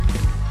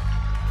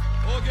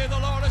Oh, give the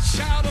Lord a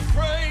shout of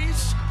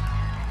praise.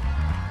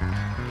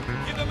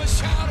 Give him a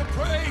shout of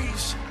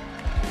praise.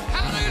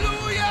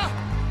 Hallelujah.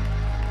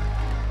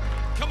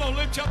 Come on,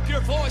 lift up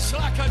your voice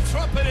like a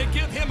trumpet and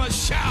give him a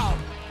shout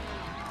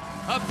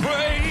of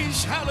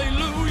praise.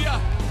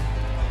 Hallelujah.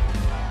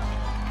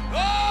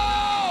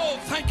 Oh,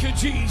 thank you,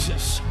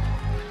 Jesus.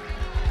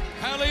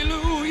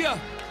 Hallelujah.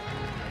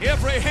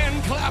 Every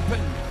hand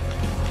clapping.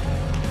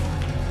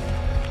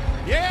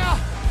 Yeah.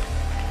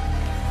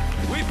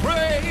 We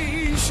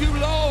praise you,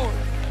 Lord.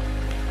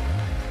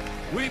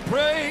 We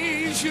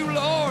praise you,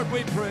 Lord.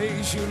 We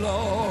praise you,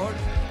 Lord.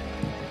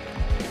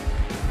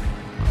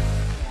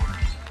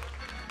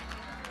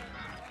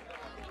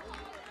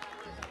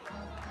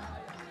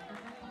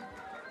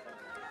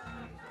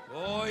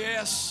 Oh,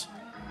 yes.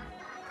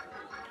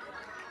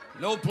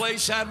 No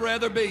place I'd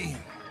rather be.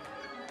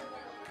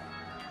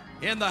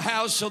 In the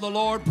house of the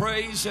Lord,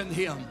 praising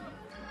him.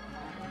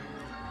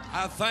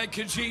 I thank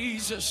you,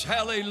 Jesus.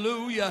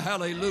 Hallelujah,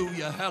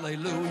 hallelujah,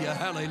 hallelujah,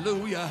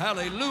 hallelujah,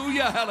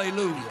 hallelujah,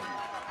 hallelujah.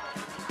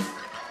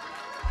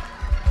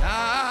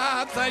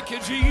 I thank you,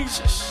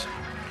 Jesus.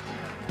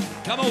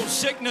 Come on,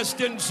 sickness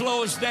didn't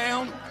slow us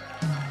down.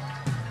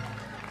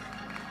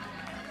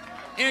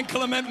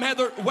 Inclement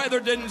weather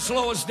didn't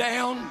slow us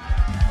down.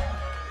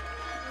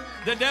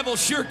 The devil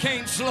sure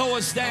can't slow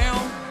us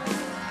down.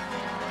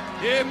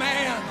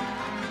 Amen.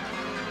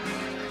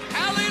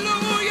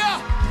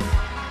 Hallelujah.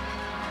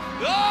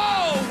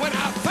 Oh, when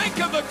I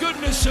think of the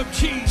goodness of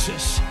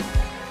Jesus.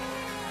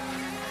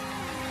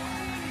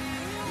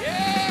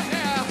 Yeah,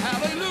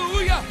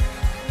 hallelujah.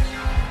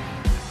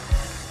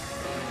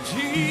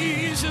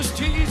 Jesus,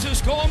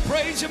 Jesus, go and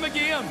praise him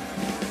again.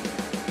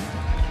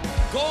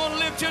 Go and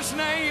lift his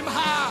name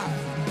high.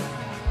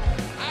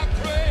 I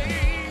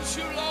praise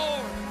you, Lord.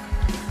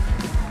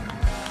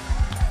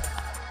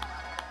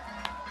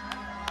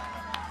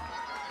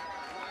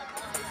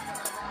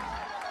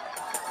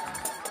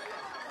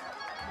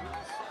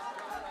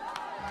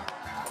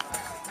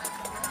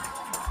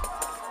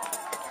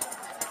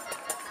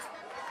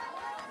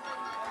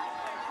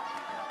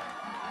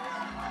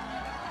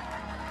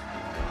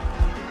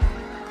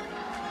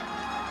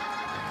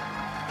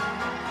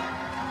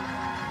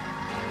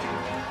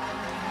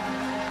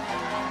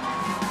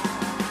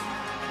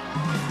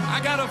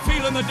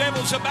 Feeling the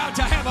devil's about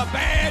to have a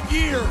bad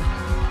year.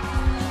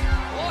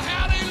 Oh,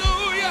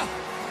 hallelujah.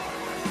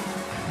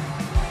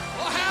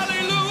 Oh,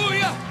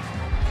 hallelujah.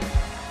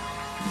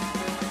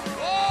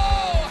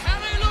 Oh,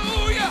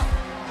 haleluya.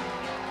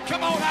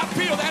 Come on, I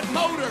feel that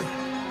motor.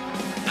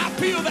 I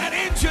feel that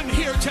engine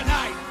here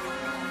tonight.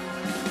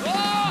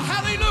 Oh,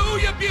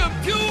 hallelujah. Being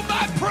fueled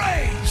by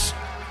praise.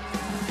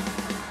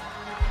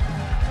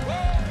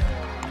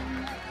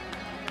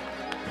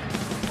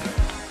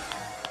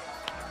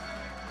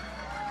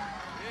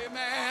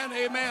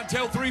 Amen.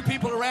 Tell 3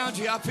 people around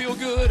you, I feel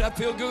good, I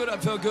feel good, I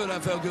feel good, I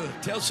feel good.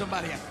 Tell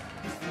somebody.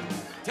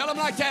 Tell them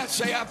like that.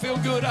 Say, I feel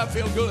good, I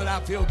feel good, I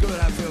feel good,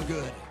 I feel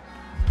good.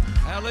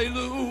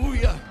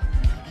 Hallelujah.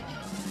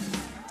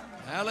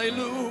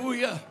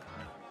 Hallelujah.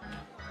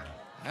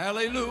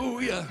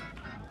 Hallelujah.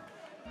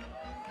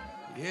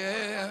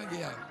 Yeah.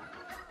 Yeah.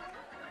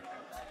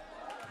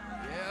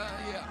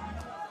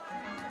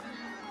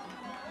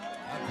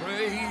 I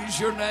praise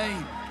your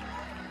name.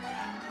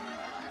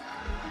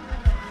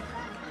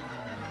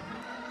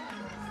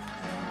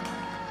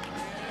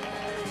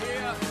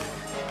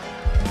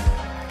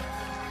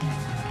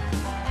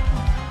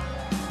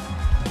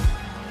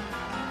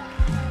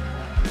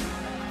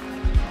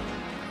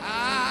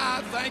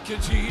 Thank you,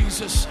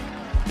 Jesus.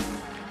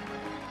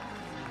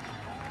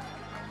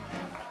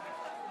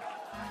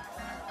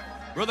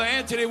 Brother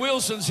Anthony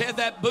Wilson's had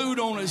that boot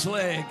on his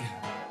leg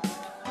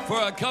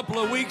for a couple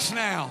of weeks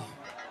now.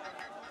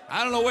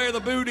 I don't know where the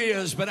boot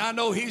is, but I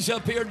know he's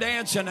up here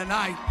dancing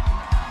tonight.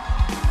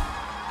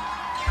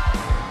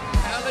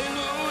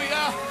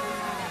 Hallelujah.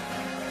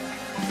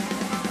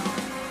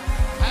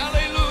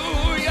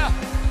 Hallelujah.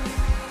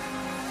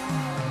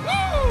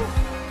 Woo!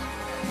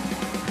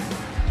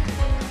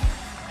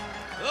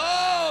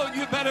 Oh,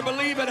 you better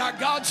believe it. Our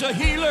God's a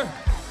healer.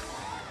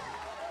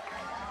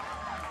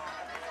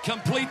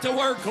 Complete the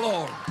work,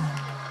 Lord.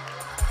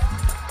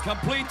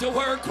 Complete the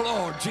work,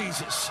 Lord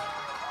Jesus.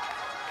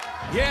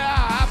 Yeah,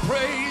 I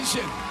praise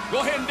him.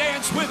 Go ahead and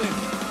dance with him.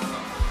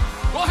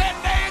 Go ahead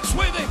and dance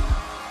with him.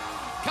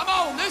 Come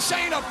on, this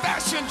ain't a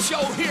fashion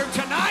show here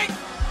tonight.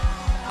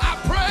 I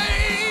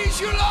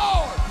praise you,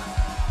 Lord.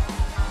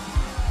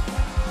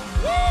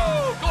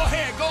 Woo! Go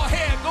ahead, go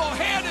ahead, go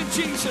ahead in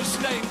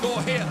Jesus' name. Go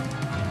ahead.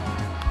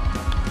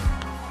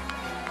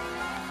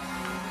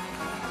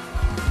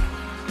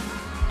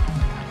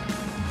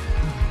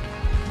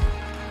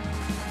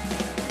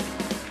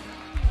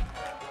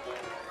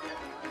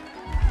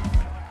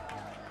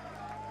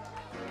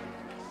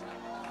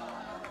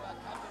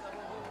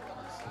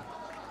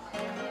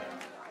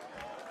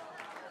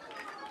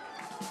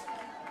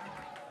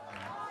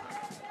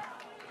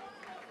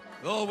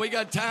 Oh, we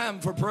got time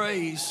for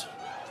praise.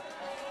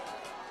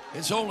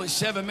 It's only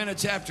 7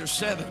 minutes after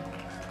 7.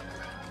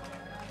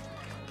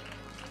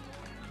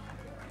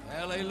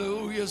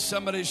 Hallelujah.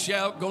 Somebody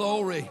shout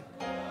glory.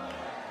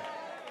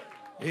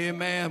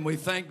 Amen. We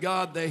thank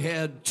God they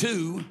had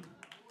 2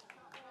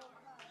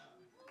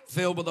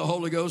 filled with the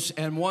Holy Ghost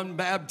and 1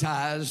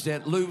 baptized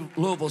at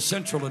Louisville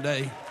Central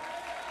today.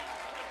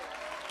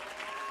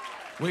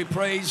 We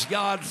praise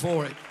God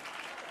for it.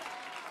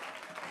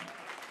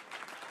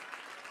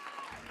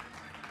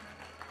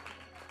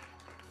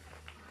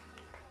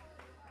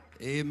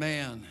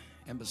 Amen.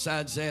 And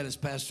besides that, it's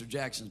Pastor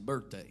Jackson's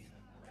birthday.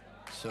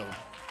 So,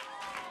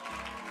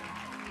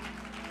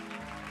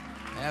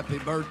 happy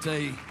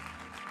birthday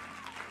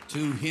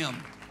to him.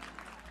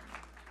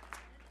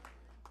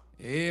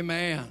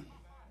 Amen.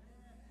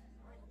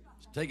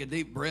 Just take a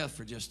deep breath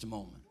for just a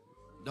moment.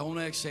 Don't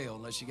exhale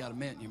unless you got a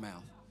mint in your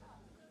mouth.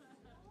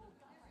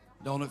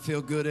 Don't it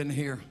feel good in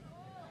here?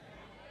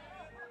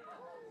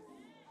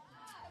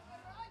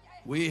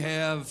 We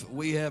have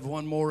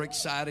one more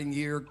exciting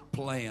year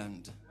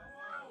planned.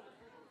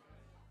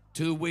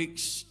 2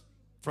 weeks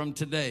from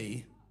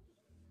today,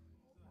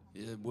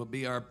 it will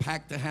be our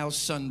Pack the House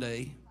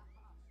Sunday.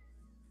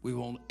 We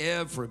want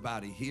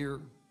everybody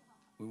here.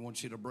 We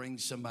want you to bring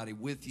somebody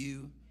with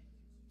you.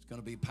 It's going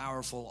to be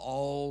powerful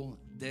all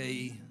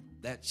day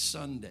that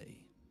Sunday.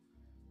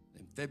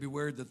 And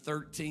February the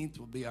 13th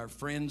will be our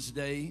Friends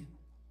Day.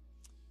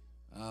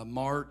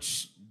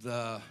 March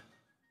the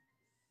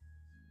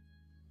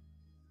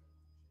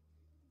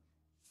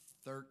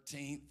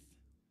 13th,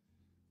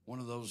 one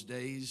of those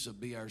days, will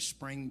be our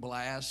Spring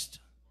Blast.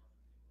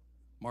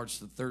 March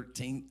the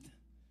 13th.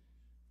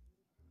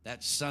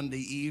 That Sunday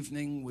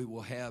evening, we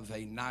will have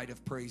a night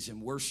of praise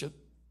and worship.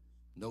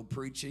 No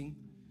preaching.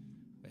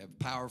 We have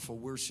powerful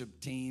worship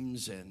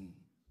teams and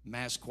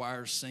mass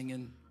choirs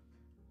singing.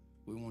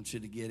 We want you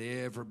to get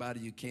everybody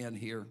you can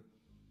here.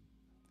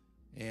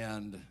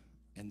 And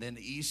then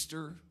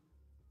Easter.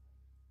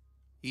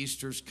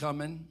 Easter's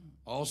coming.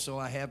 Also,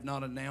 I have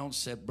not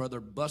announced that Brother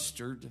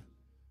Bustard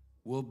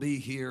will be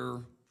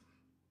here.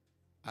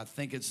 I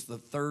think it's the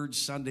 3rd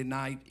Sunday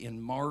night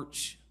in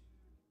March.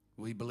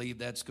 We believe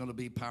that's going to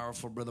be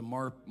powerful. Brother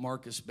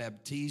Marcus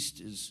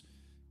Baptiste is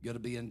going to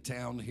be in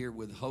town here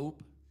with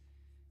Hope,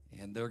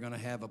 and they're going to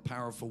have a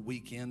powerful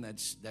weekend.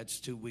 That's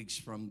 2 weeks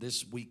from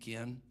this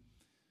weekend.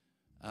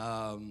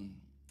 And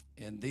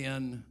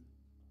then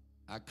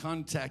I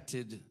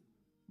contacted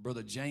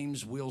Brother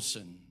James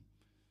Wilson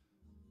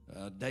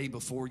day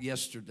before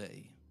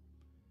yesterday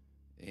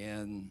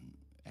and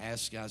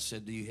asked, I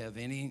said, do you have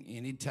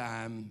any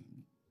time,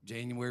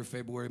 January,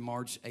 February,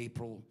 March,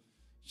 April,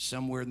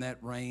 somewhere in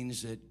that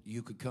range that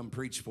you could come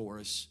preach for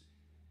us?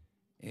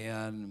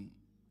 And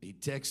he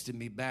texted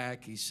me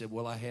back. He said,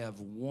 well, I have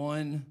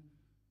one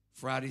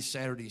Friday,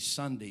 Saturday,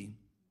 Sunday,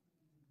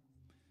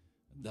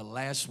 the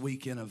last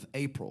weekend of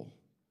April.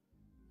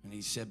 And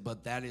he said,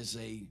 but that is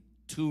a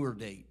tour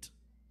date.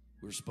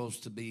 We're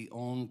supposed to be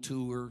on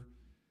tour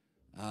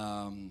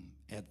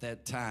at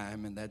that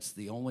time, and that's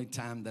the only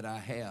time that I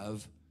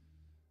have.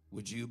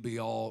 Would you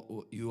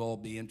all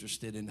be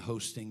interested in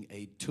hosting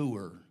a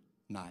tour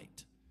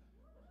night?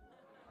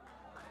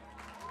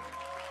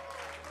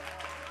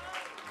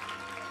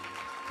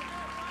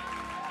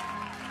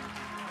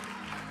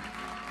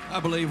 I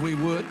believe we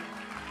would.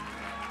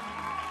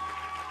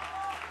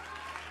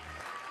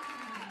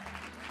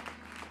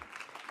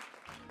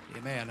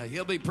 Amen.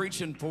 He'll be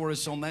preaching for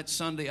us on that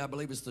Sunday. I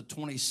believe it's the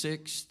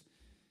 26th.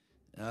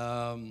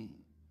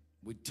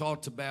 We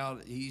talked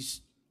about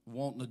he's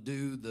wanting to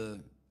do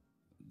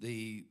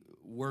the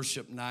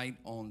worship night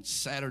on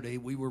Saturday.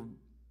 We were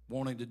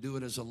wanting to do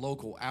it as a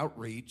local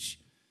outreach.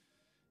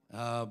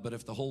 But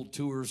if the whole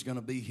tour is going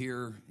to be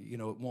here, it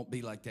won't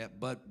be like that.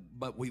 But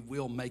we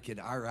will make it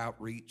our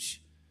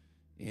outreach.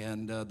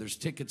 And there's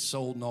tickets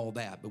sold and all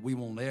that. But we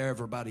want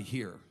everybody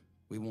here.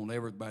 We want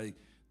everybody.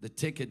 The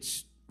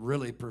tickets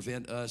really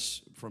prevent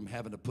us from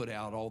having to put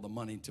out all the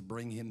money to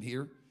bring him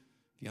here.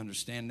 If you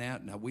understand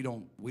that. Now, we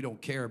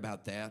don't care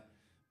about that.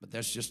 But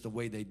that's just the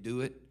way they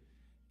do it.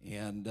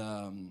 And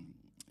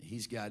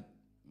he's got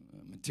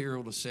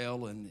material to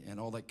sell and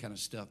all that kind of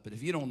stuff. But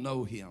if you don't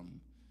know him,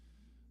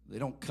 they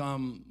don't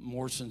come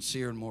more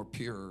sincere and more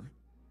pure.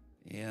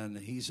 And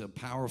he's a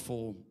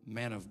powerful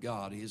man of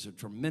God. He is a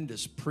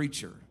tremendous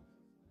preacher.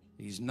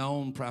 He's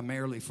known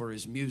primarily for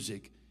his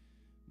music,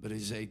 but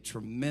he's a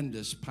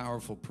tremendous,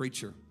 powerful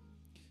preacher.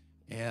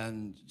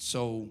 And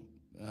so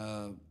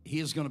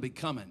he is going to be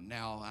coming.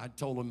 Now, I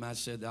told him, I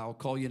said, I'll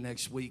call you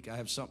next week. I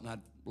have something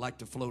I'd like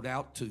to float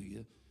out to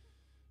you.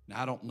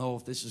 Now, I don't know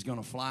if this is going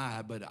to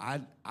fly, but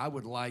I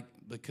would like,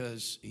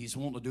 because he's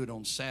wanting to do it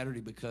on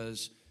Saturday,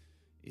 because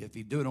if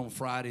you do it on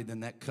Friday, then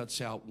that cuts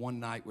out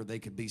one night where they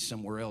could be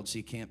somewhere else.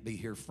 He can't be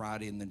here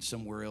Friday and then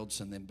somewhere else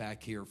and then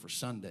back here for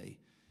Sunday.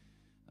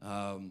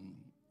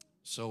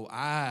 So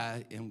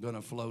I am going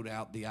to float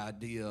out the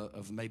idea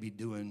of maybe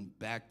doing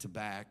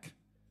back-to-back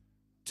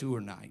tour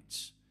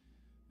nights.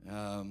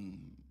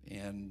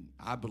 And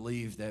I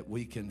believe that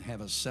we can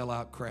have a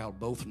sellout crowd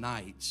both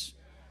nights.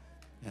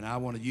 And I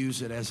want to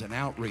use it as an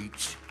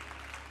outreach.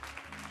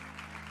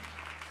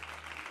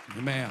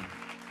 Amen.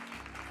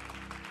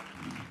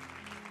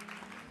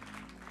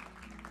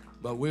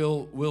 But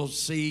we'll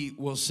see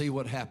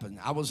what happens.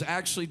 I was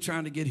actually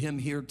trying to get him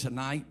here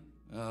tonight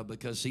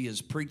because he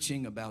is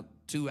preaching about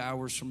 2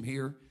 hours from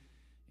here,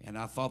 and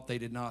I thought they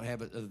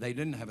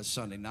didn't have a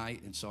Sunday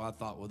night, and so I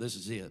thought, well, this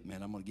is it,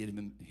 man. I'm going to get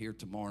him here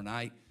tomorrow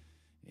night,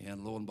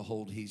 and lo and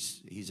behold,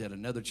 he's at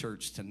another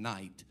church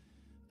tonight.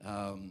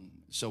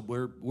 So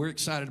we're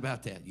excited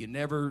about that.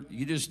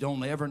 You just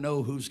don't ever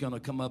know who's going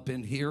to come up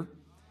in here.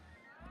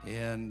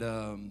 And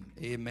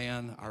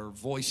amen, our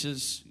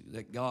voices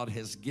that God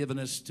has given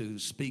us to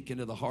speak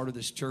into the heart of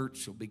this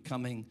church will be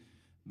coming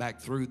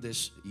back through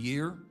this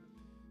year.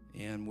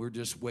 And we're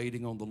just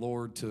waiting on the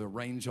Lord to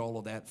arrange all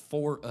of that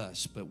for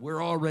us. But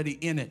we're already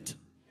in it.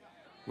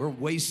 We're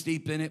waist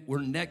deep in it.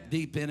 We're neck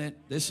deep in it.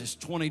 This is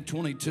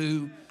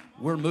 2022.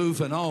 We're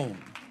moving on.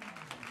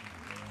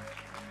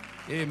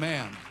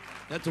 Amen.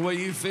 That's the way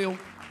you feel?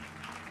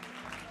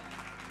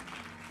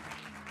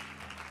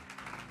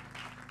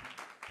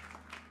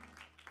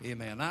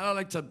 Amen. I'd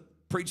like to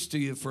preach to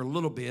you for a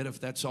little bit,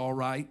 if that's all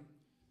right.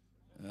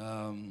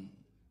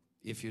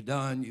 If you're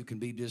done, you can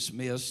be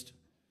dismissed.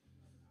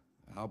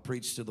 I'll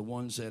preach to the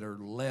ones that are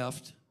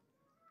left.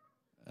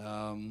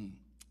 And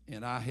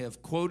I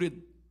have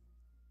quoted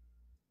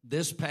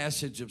this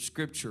passage of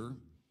Scripture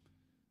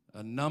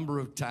a number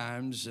of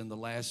times in the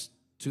last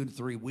 2 to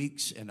 3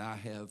 weeks, and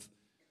I've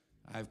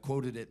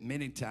quoted it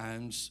many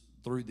times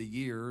through the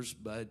years,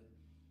 but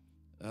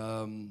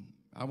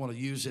I want to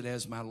use it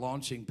as my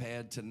launching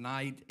pad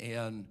tonight,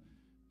 and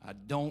I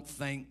don't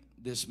think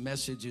this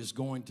message is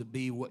going to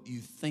be what you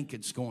think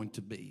it's going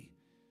to be.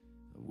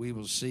 We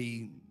will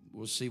see.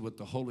 We'll see what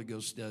the Holy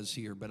Ghost does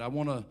here. But I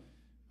want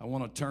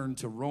to turn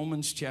to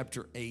Romans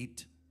chapter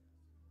 8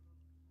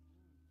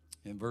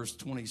 and verse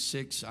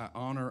 26. I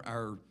honor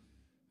our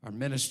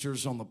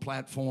ministers on the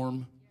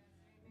platform,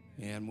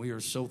 and we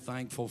are so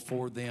thankful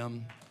for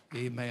them.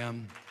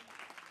 Amen.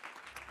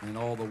 And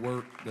all the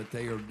work that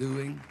they are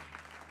doing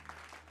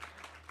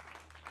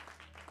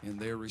in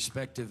their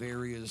respective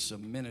areas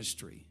of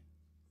ministry.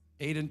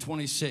 8 and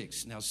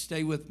 26. Now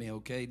stay with me,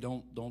 okay?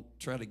 Don't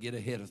try to get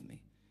ahead of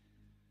me.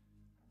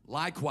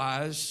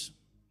 Likewise,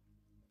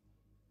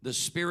 the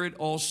Spirit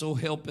also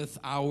helpeth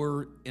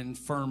our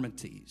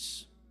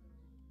infirmities.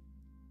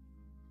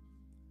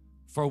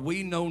 For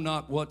we know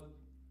not what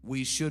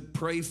we should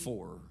pray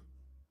for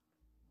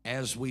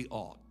as we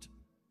ought.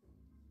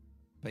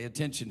 Pay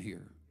attention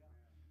here.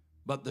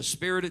 But the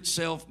Spirit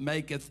itself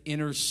maketh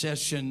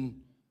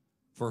intercession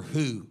for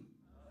who?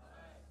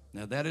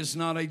 Now that is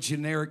not a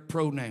generic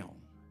pronoun.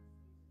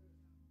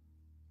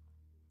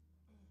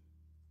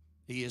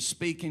 He is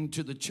speaking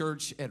to the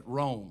church at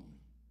Rome.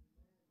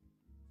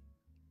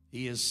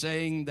 He is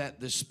saying that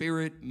the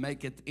Spirit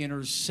maketh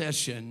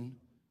intercession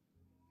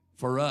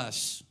for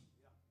us.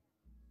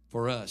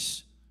 For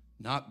us.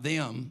 Not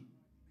them,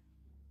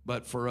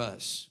 but for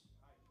us.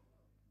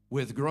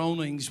 With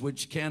groanings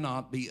which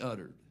cannot be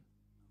uttered.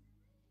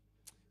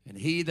 And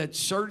he that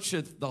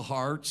searcheth the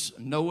hearts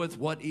knoweth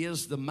what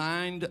is the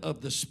mind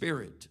of the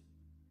Spirit.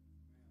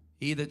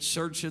 He that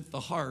searcheth the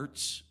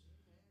hearts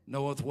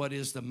knoweth what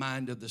is the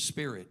mind of the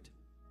Spirit,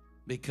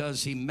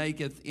 because he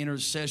maketh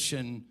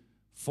intercession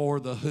for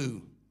the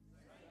who?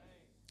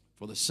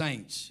 For the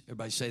saints.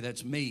 Everybody say,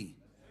 that's me,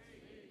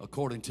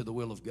 according to the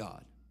will of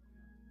God.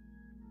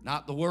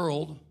 Not the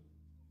world,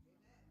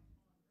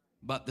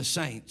 but the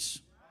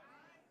saints.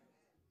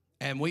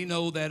 And we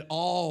know that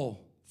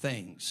all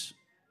things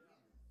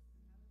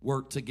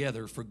work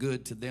together for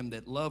good to them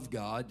that love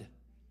God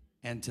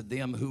and to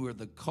them who are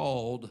the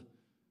called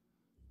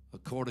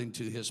according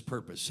to his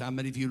purpose. How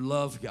many of you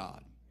love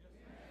God?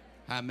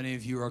 How many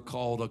of you are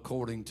called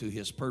according to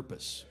his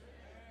purpose?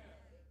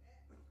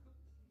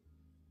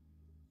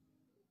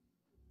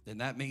 Then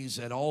that means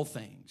that all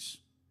things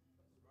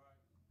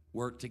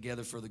work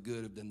together for the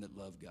good of them that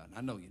love God.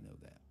 I know you know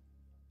that.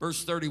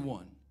 Verse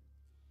 31.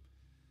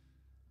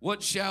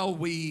 What shall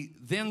we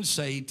then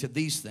say to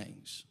these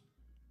things?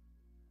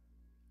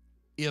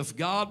 If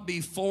God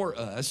be for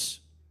us,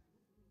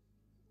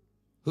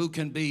 who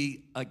can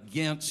be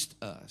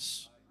against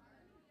us?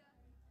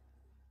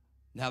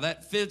 Now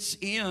that fits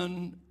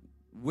in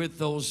with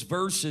those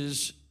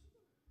verses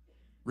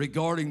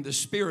regarding the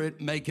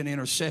Spirit making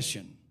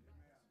intercession.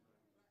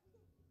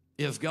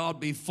 If God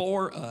be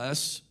for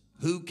us,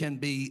 who can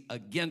be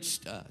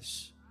against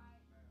us?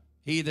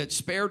 He that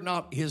spared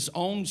not his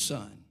own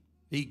Son,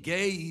 he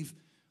gave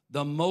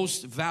the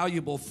most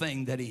valuable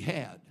thing that he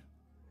had,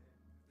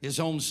 his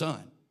own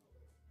Son.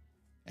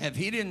 If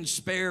he didn't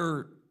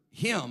spare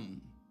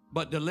him,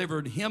 but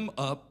delivered him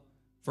up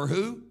for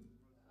who?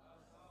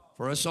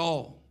 For us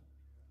all.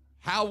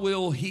 How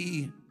will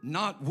he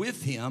not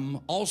with him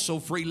also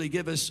freely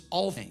give us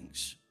all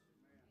things?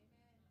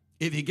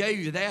 If he gave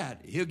you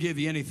that, he'll give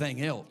you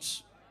anything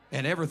else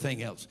and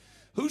everything else.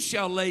 Who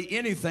shall lay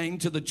anything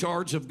to the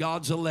charge of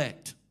God's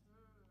elect?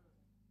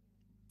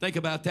 Think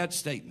about that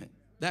statement,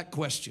 that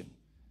question.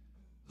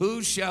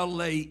 Who shall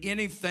lay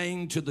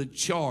anything to the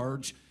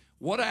charge?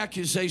 What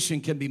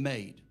accusation can be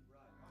made?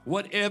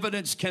 What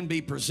evidence can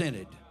be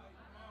presented?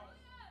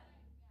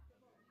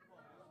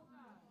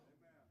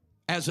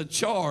 as a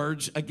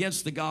charge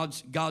against the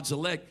God's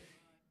elect.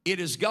 It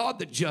is God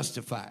that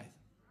justifieth.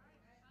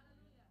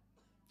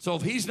 So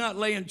if he's not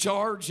laying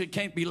charge, it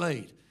can't be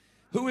laid.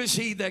 Who is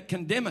he that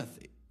condemneth?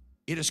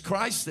 It is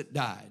Christ that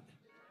died.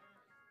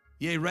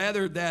 Yea,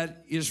 rather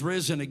that is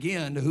risen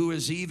again, who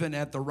is even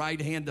at the right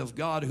hand of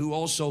God, who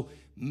also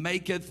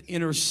maketh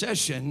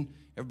intercession.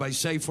 Everybody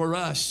say, for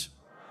us.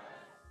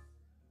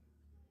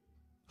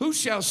 Who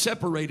shall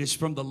separate us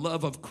from the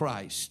love of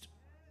Christ?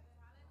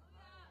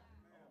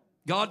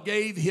 God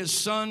gave his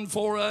son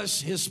for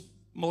us, his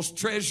most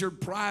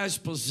treasured,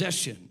 prized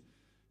possession,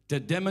 to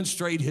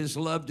demonstrate his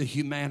love to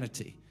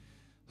humanity.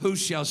 Who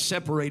shall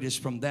separate us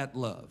from that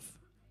love?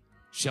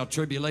 Shall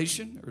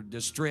tribulation or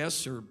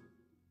distress or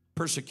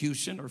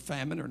persecution or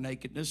famine or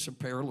nakedness or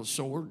peril or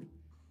sword?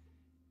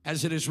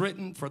 As it is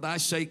written, for thy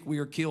sake we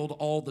are killed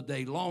all the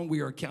day long.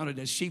 We are accounted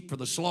as sheep for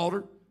the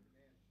slaughter.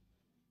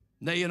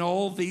 Nay, in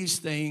all these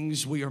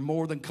things we are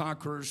more than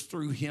conquerors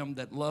through him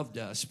that loved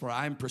us. For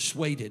I am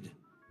persuaded.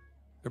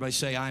 Everybody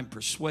say, I am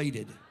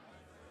persuaded.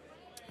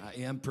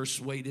 I am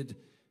persuaded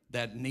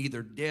that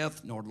neither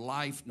death, nor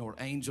life, nor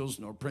angels,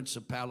 nor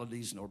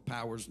principalities, nor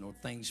powers, nor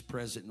things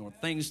present, nor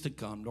things to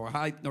come, nor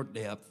height, nor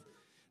depth,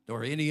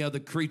 nor any other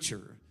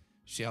creature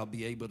shall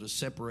be able to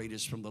separate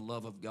us from the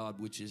love of God,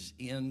 which is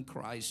in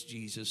Christ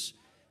Jesus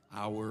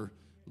our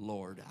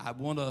Lord. I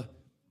want to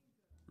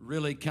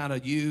really kind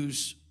of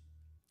use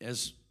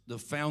as the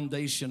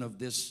foundation of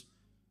this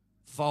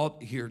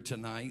thought here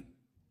tonight,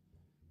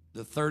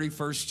 the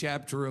 31st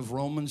chapter of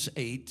Romans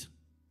 8.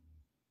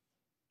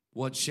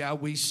 What shall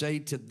we say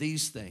to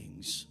these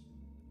things?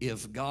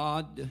 If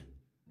God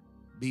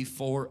be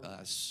for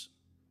us,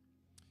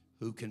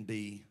 who can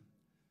be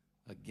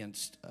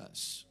against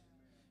us?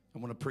 I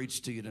want to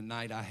preach to you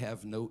tonight. I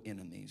have no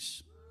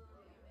enemies.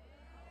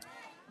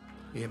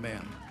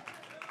 Amen.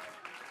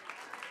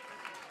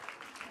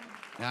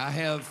 Now I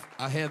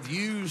have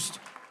used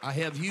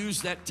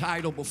that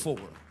title before.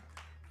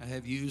 I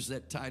have used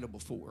that title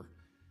before.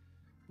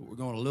 But we're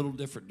going a little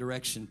different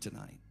direction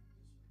tonight.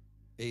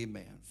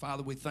 Amen.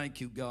 Father, we thank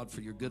you, God,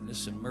 for your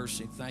goodness and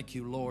mercy. Thank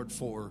you, Lord,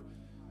 for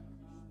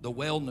the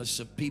wellness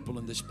of people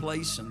in this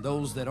place and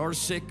those that are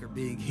sick are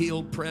being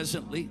healed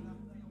presently.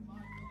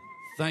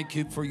 Thank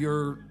you for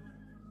your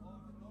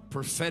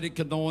prophetic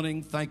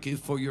anointing. Thank you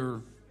for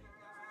your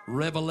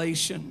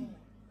revelation.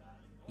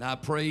 And I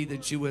pray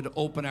that you would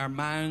open our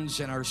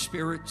minds and our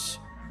spirits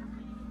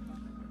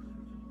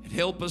and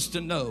help us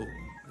to know,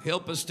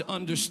 help us to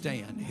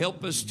understand,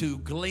 help us to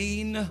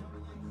glean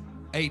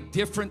a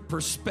different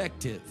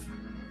perspective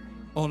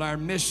on our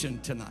mission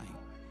tonight.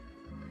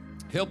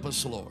 Help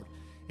us, Lord.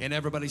 And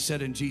everybody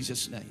said, in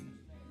Jesus' name.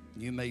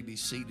 You may be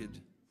seated.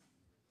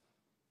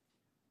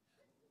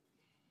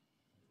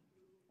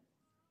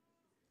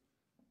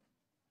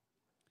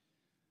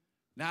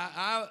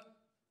 Now,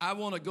 I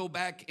want to go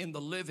back in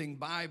the Living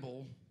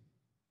Bible,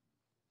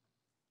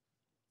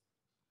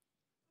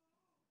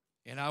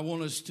 and I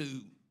want us to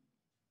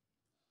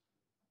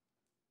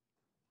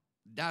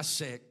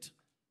dissect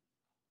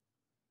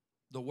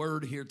the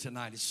word here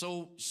tonight. Is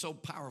so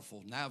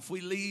powerful. Now, if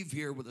we leave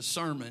here with a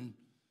sermon,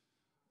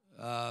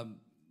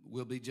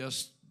 we'll be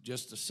just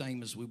the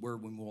same as we were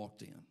when we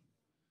walked in.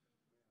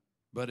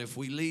 But if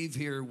we leave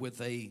here with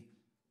a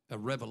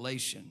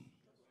revelation,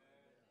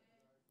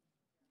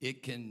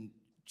 it can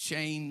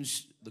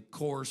change the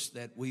course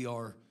that we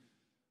are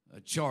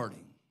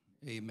charting.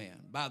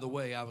 Amen. By the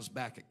way, I was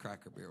back at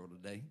Cracker Barrel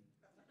today,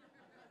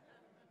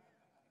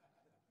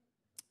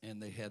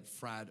 and they had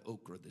fried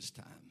okra this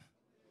time.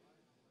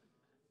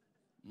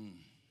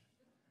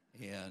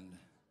 And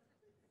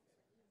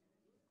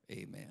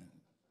amen.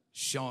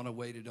 Shauna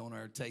waited on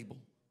our table,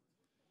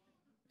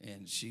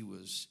 and she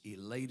was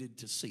elated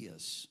to see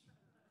us.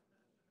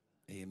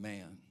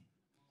 Amen.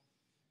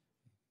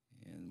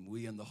 And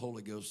we and the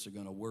Holy Ghost are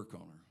going to work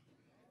on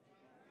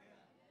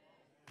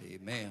her.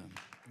 Amen.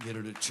 Get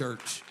her to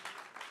church.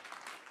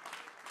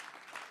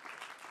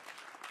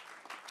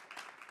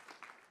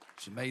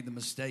 She made the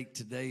mistake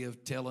today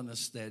of telling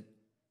us that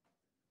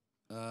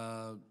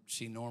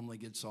she normally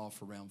gets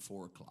off around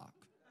 4 o'clock.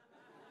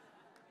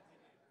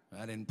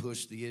 I didn't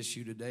push the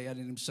issue today. I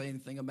didn't even say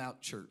anything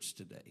about church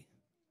today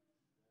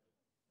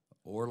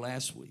or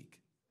last week.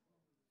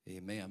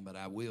 Amen. But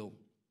I will.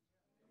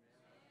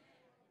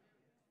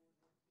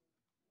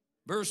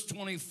 Verse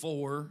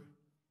 24.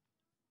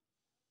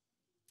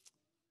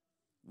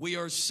 We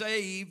are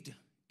saved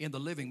in the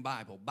Living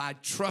Bible by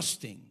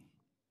trusting.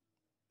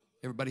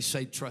 Everybody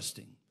say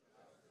trusting.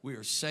 We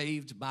are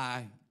saved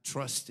by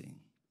trusting.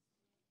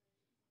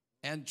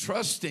 And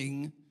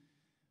trusting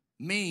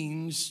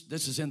means,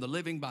 this is in the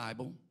Living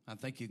Bible. I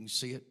think you can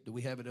see it. Do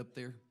we have it up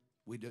there?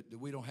 We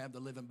don't have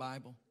the Living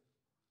Bible.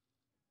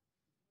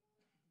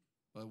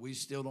 But we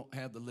still don't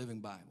have the Living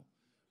Bible.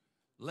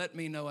 Let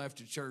me know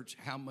after church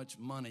how much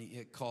money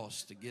it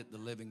costs to get the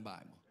Living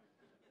Bible.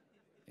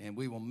 And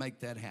we will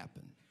make that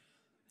happen.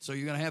 So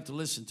you're going to have to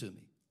listen to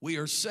me. We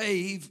are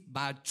saved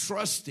by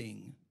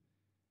trusting.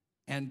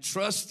 And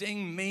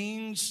trusting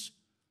means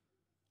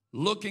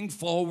looking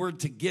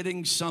forward to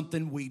getting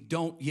something we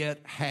don't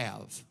yet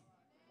have.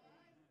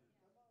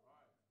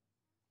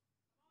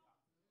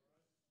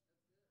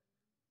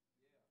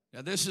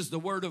 Now, this is the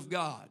Word of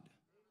God.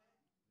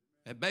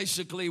 And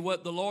basically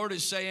what the Lord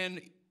is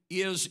saying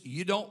is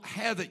you don't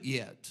have it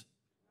yet.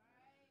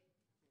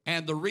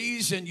 And the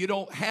reason you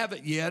don't have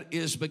it yet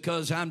is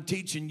because I'm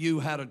teaching you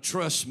how to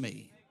trust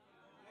me.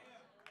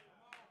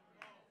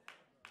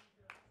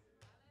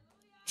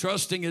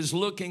 Trusting is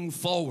looking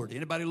forward.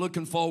 Anybody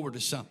looking forward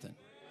to something?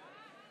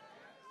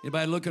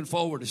 Anybody looking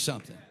forward to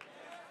something?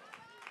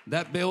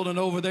 That building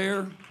over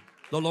there,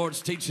 the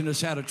Lord's teaching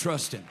us how to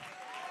trust Him.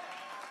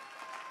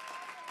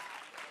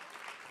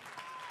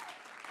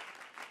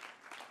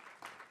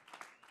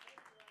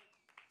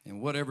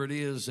 And whatever it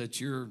is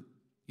that you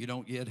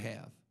don't yet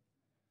have.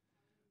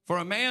 For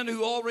a man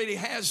who already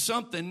has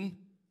something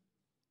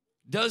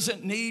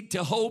doesn't need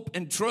to hope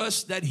and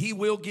trust that he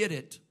will get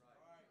it.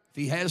 If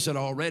he has it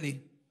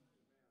already,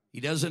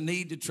 he doesn't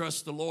need to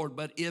trust the Lord.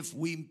 But if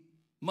we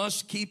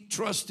must keep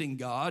trusting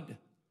God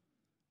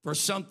for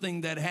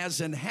something that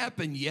hasn't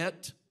happened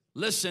yet,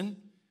 listen,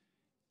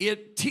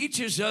 it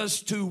teaches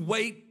us to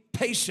wait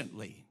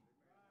patiently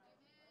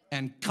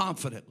and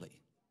confidently.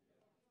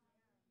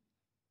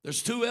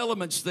 There's two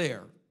elements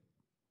there.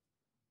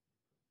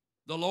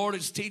 The Lord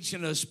is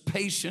teaching us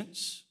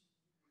patience.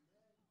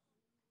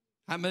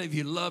 How many of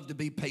you love to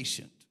be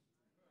patient?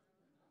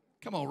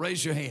 Come on,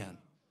 raise your hand.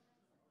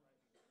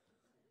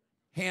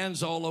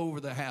 Hands all over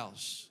the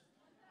house.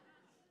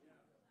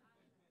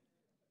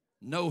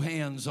 No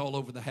hands all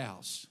over the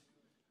house.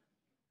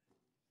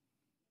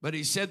 But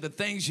he said the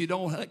things you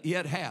don't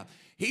yet have.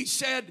 He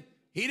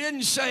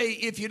didn't say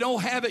if you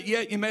don't have it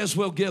yet, you may as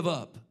well give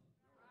up.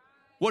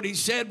 What he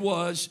said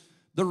was,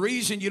 the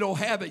reason you don't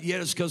have it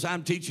yet is because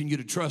I'm teaching you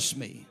to trust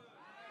me.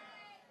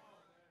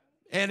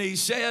 And he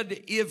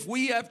said, if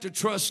we have to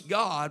trust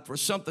God for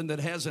something that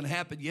hasn't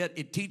happened yet,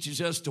 it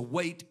teaches us to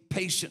wait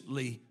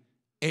patiently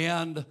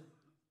and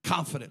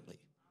confidently.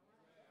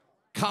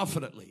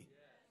 Confidently.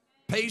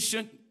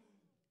 Patient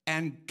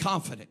and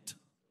confident.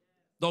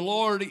 The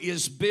Lord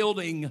is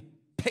building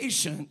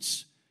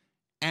patience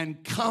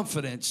and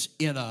confidence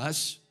in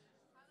us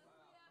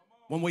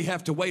when we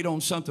have to wait on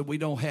something we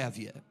don't have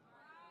yet.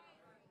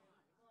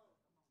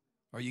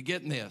 Are you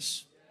getting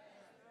this?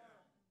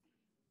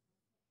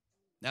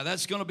 Now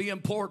that's going to be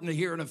important to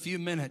hear in a few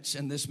minutes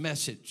in this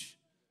message.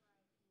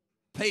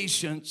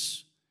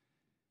 Patience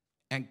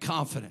and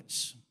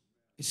confidence.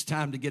 It's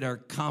time to get our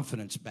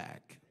confidence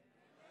back.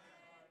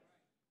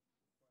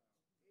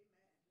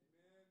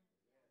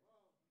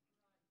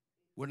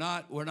 We're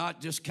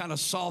not just kind of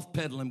soft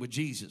pedaling with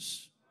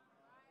Jesus.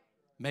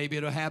 Maybe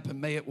it'll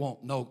happen, maybe it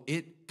won't. No,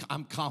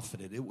 I'm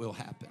confident it will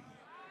happen.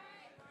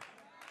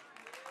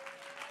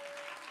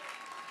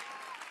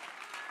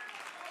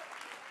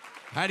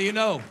 How do you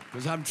know?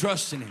 Because I'm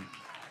trusting Him.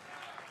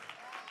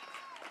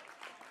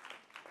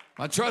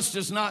 My trust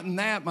is not in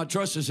that. My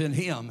trust is in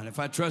Him. And if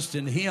I trust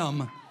in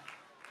Him,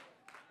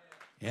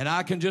 and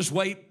I can just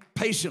wait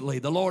patiently.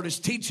 The Lord is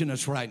teaching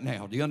us right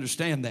now. Do you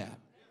understand that?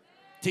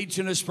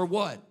 Teaching us for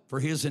what? For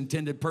His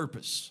intended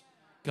purpose.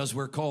 Because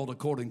we're called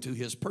according to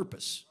His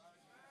purpose.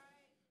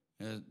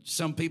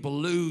 Some people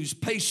lose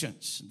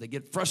patience. They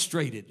get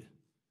frustrated.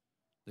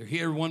 They're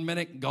here one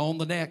minute and gone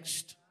the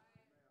next.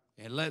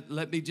 And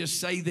let me just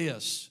say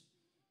this,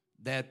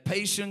 that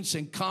patience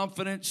and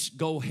confidence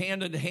go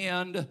hand in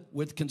hand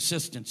with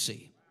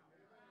consistency.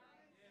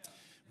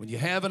 When you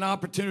have an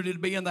opportunity to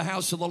be in the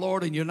house of the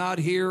Lord and you're not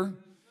here,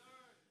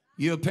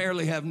 you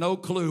apparently have no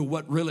clue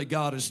what really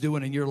God is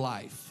doing in your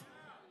life.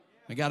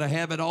 I got to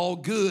have it all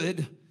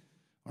good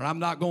or I'm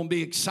not going to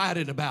be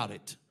excited about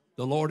it.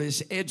 The Lord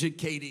is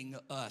educating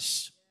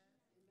us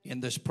in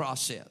this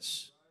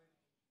process.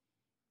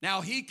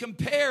 Now, He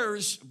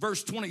compares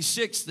verse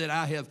 26 that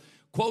I have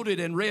quoted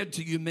and read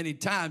to you many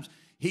times.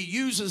 He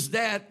uses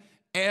that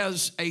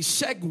as a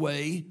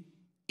segue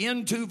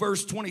into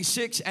verse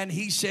 26, and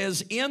He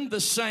says, in the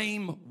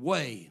same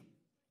way,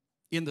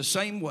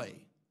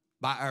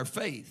 by our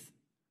faith,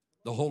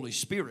 the Holy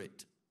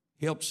Spirit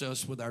helps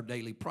us with our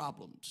daily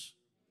problems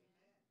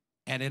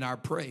and in our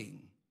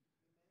praying.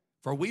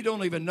 For we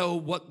don't even know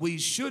what we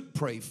should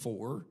pray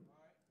for,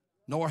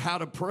 nor how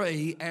to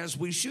pray as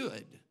we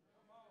should.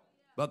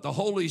 But the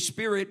Holy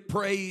Spirit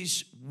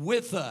prays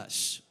with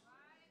us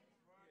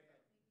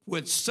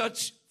with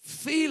such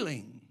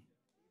feeling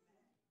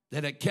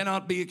that it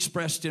cannot be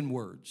expressed in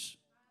words.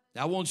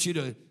 Now, I want you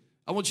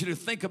to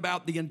think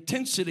about the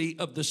intensity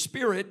of the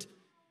Spirit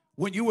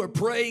when you are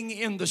praying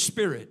in the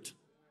Spirit.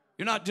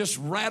 You're not just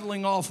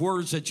rattling off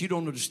words that you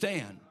don't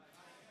understand.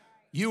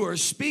 You are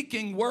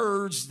speaking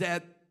words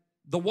that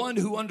the one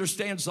who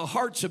understands the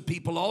hearts of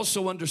people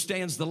also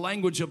understands the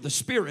language of the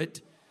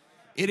Spirit.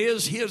 It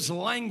is His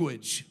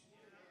language,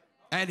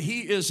 and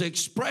He is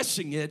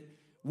expressing it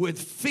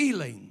with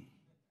feeling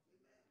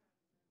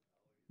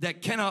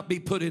that cannot be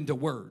put into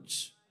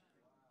words.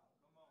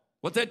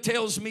 What that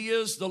tells me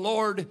is the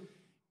Lord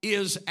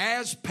is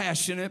as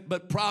passionate,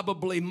 but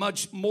probably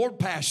much more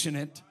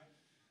passionate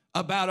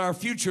about our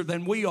future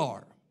than we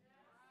are.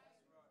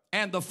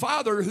 And the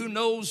Father who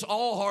knows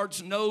all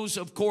hearts knows,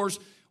 of course,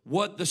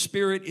 what the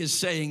Spirit is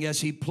saying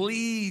as He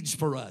pleads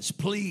for us.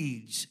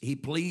 He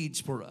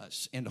pleads for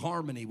us in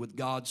harmony with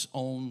God's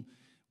own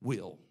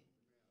will.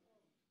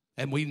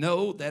 And we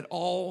know that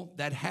all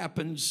that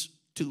happens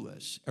to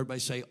us, everybody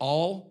say,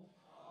 all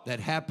that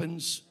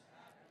happens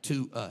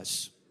to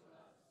us.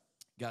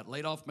 Got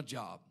laid off my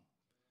job,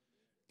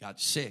 got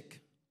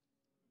sick,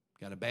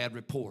 got a bad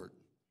report.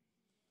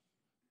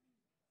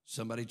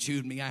 Somebody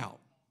chewed me out.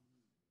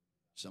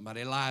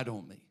 Somebody lied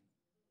on me.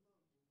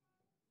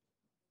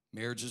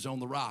 Marriage is on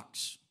the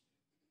rocks.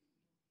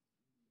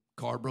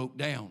 Car broke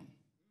down.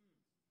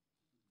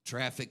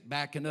 Traffic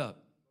backing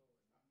up.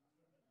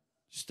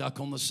 Stuck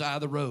on the side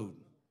of the road.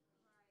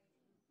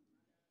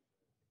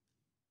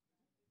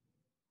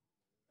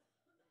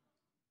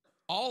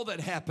 All that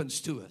happens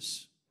to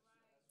us.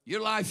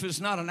 Your life is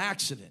not an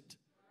accident.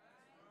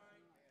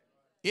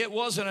 It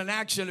wasn't an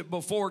accident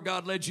before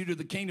God led you to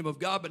the kingdom of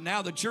God, but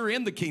now that you're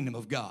in the kingdom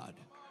of God,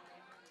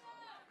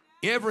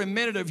 every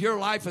minute of your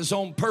life is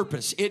on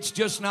purpose. It's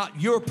just not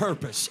your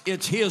purpose.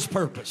 It's His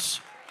purpose.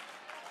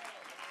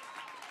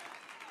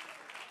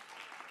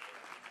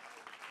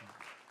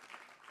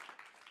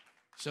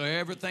 So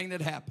everything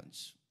that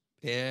happens,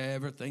 I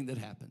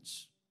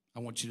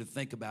want you to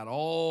think about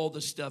all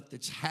the stuff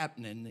that's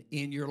happening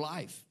in your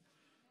life.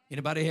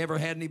 Anybody ever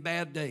had any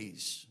bad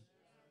days?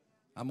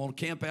 I'm going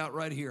to camp out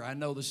right here. I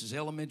know this is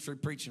elementary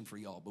preaching for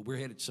y'all, but we're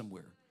headed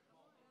somewhere.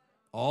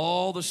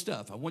 All the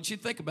stuff. I want you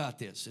to think about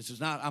this.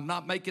 I'm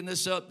not making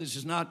this up. This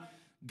is not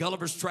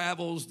Gulliver's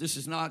Travels. This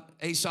is not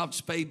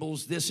Aesop's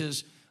Fables. This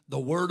is the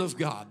Word of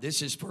God.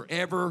 This is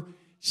forever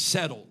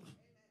settled.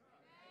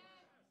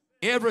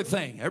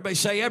 Everything. Everybody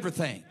say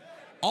everything.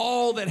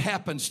 All that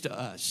happens to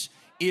us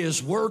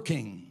is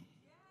working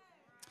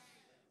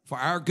for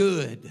our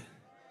good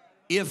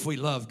if we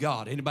love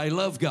God. Anybody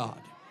love God?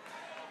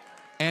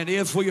 And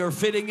if we are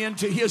fitting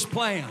into His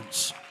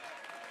plans.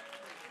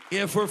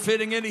 If we're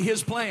fitting into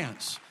His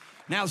plans.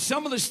 Now,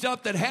 some of the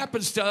stuff that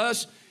happens to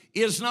us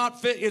is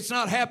not fit. It's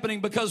not happening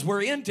because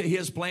we're into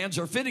His plans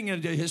or fitting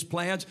into His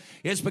plans.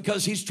 It's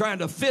because He's trying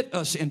to fit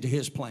us into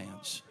His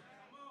plans.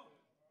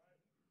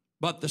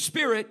 But the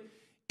Spirit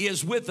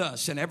is with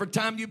us. And every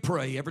time you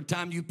pray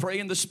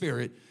in the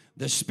Spirit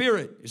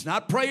is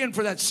not praying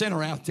for that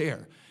sinner out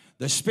there.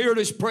 The Spirit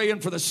is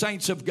praying for the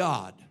saints of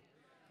God.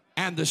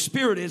 And the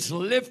Spirit is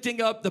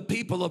lifting up the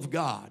people of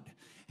God.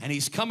 And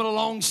He's coming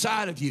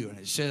alongside of you. And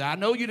He said, I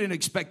know you didn't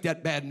expect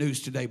that bad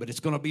news today, but it's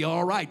going to be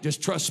all right.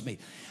 Just trust me.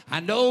 I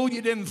know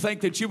you didn't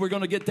think that you were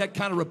going to get that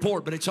kind of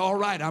report, but it's all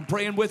right. I'm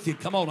praying with you.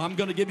 Come on, I'm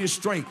going to give you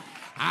strength.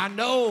 I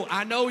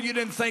know you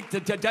didn't think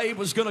that today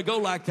was going to go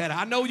like that.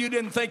 I know you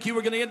didn't think you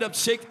were going to end up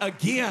sick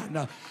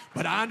again.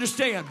 But I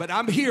understand. But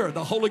I'm here.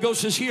 The Holy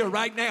Ghost is here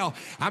right now.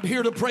 I'm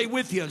here to pray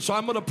with you. So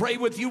I'm going to pray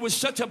with you with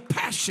such a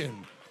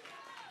passion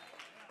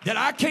that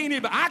I can't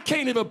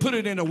even put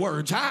it into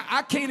words.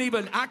 I can't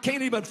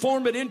even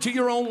form it into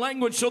your own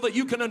language so that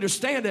you can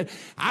understand it.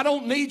 I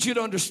don't need you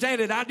to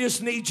understand it. I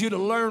just need you to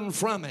learn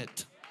from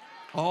it.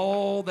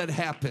 All that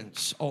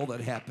happens.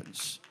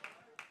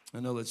 I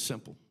know that's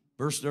simple.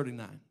 Verse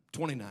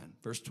 29,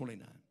 verse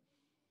 29.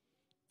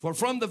 For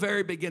from the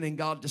very beginning,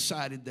 God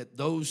decided that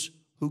those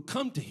who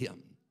come to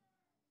Him,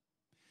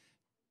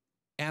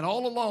 and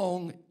all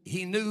along,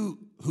 He knew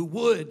who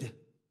would.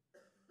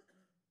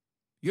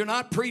 You're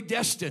not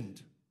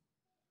predestined,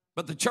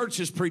 but the church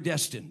is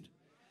predestined.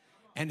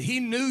 And He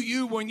knew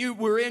you when you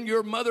were in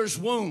your mother's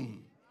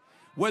womb,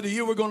 whether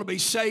you were going to be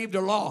saved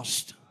or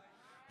lost.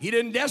 He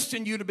didn't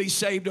destine you to be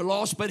saved or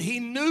lost, but He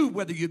knew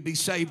whether you'd be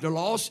saved or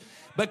lost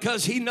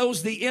because He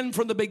knows the end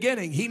from the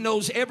beginning. He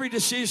knows every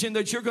decision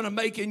that you're going to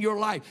make in your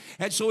life.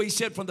 And so He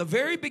said from the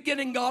very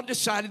beginning, God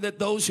decided that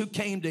those who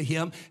came to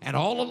Him, and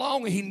all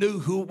along He knew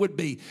who it would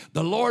be.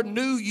 The Lord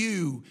knew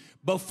you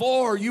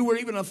before you were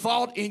even a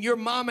thought in your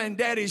mama and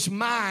daddy's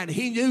mind.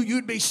 He knew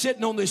you'd be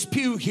sitting on this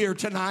pew here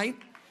tonight.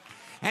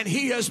 And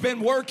He has been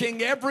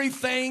working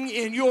everything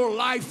in your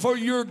life for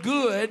your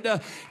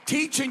good,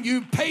 teaching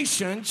you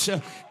patience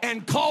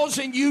and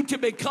causing you to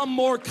become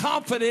more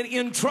confident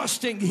in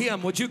trusting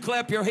Him. Would you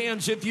clap your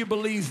hands if you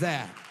believe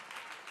that?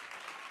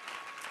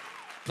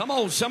 Come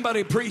on,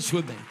 somebody preach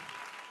with me.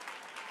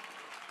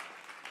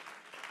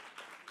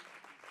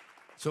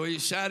 So He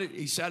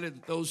decided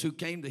that those who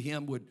came to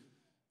Him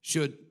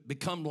should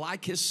become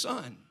like His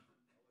Son,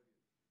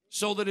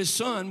 so that His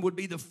Son would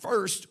be the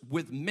first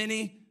with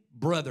many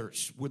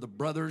brothers. We're the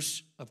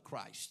brothers of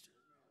Christ.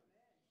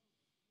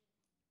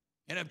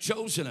 And have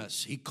chosen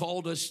us. He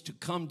called us to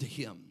come to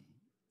Him.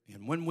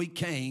 And when we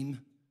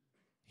came,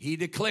 He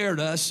declared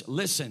us,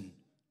 listen,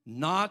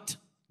 not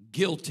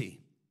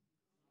guilty.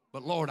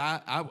 But Lord,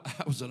 I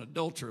was an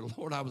adulterer.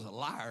 Lord, I was a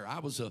liar. I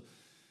was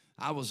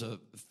a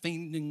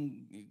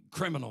fiending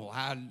criminal.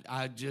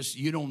 I just,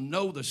 you don't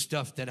know the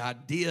stuff that I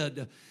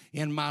did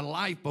in my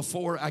life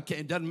before.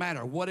 It doesn't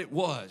matter what it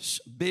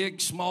was, big,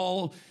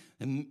 small.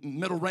 And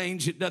middle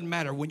range, it doesn't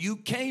matter. When you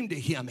came to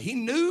him, he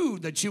knew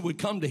that you would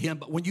come to him.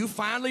 But when you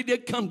finally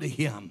did come to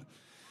him,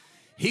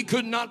 he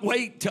could not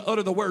wait to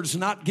utter the words,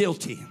 not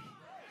guilty.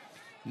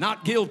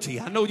 Not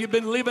guilty. I know you've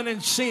been living in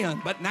sin,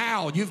 but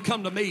now you've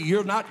come to me.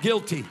 You're not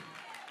guilty.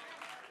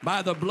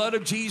 By the blood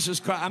of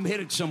Jesus Christ. I'm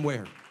headed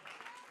somewhere.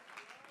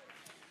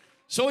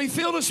 So he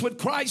filled us with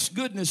Christ's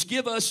goodness,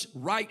 gave us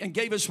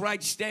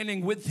right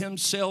standing with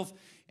himself,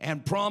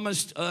 and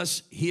promised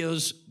us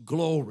his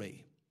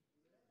glory.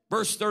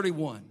 Verse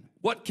 31,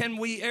 what can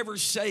we ever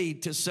say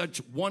to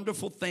such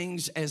wonderful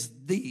things as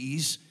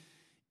these?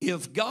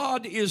 If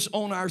God is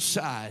on our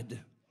side,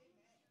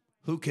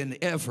 who can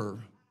ever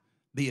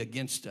be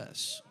against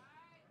us?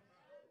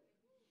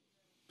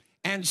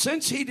 And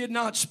since he did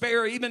not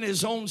spare even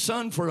his own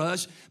son for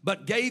us,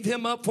 but gave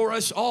him up for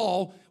us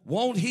all,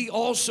 won't he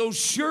also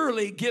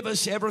surely give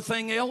us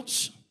everything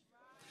else?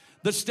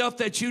 The stuff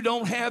that you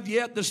don't have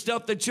yet, the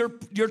stuff that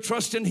you're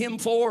trusting him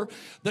for,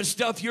 the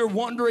stuff you're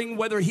wondering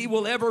whether he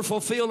will ever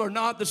fulfill or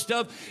not,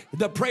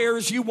 the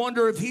prayers you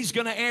wonder if he's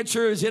going to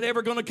answer, is it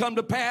ever going to come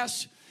to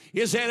pass?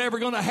 Is that ever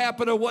going to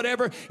happen or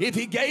whatever? If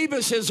he gave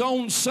us his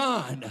own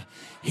son,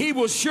 he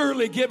will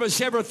surely give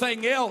us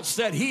everything else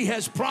that he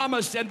has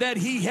promised and that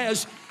he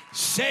has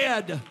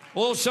said.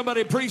 Oh,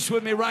 somebody preach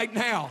with me right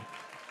now.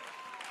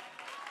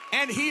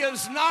 And he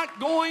is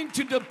not going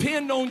to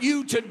depend on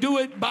you to do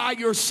it by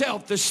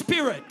yourself. The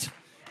Spirit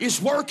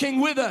is working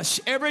with us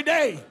every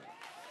day.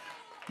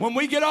 When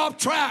we get off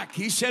track,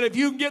 he said, if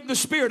you can get in the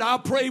Spirit, I'll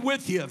pray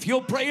with you. If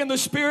you'll pray in the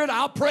Spirit,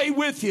 I'll pray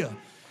with you.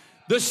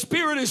 The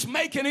Spirit is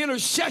making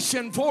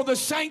intercession for the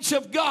saints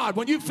of God.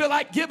 When you feel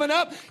like giving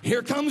up,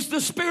 here comes the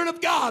Spirit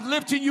of God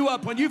lifting you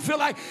up. When you feel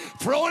like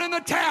throwing in the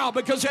towel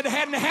because it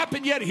hadn't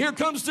happened yet, here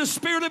comes the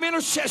Spirit of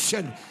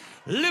intercession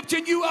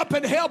lifting you up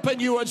and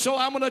helping you. And so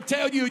I'm going to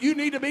tell you, you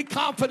need to be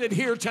confident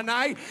here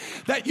tonight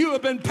that you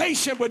have been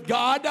patient with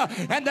God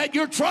and that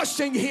you're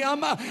trusting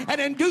him, and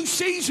in due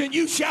season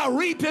you shall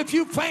reap if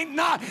you faint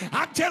not.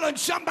 I'm telling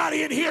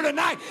somebody in here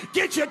tonight,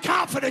 get your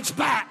confidence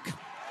back.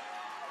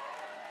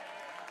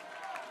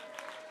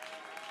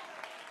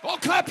 Oh,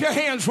 clap your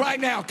hands right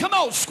now. Come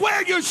on,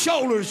 square your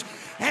shoulders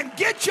and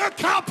get your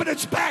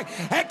confidence back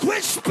and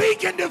quit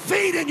speaking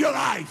defeat in your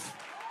life.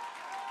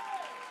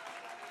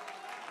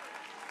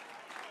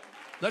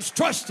 Let's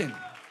trust him.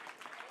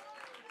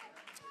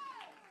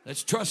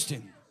 Let's trust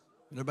him.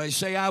 Everybody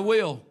say, I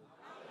will.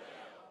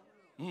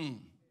 He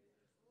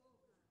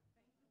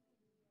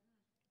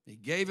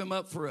gave him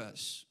up for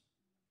us,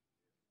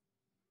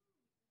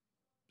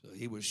 so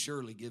he will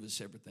surely give us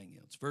everything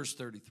else. Verse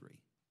 33.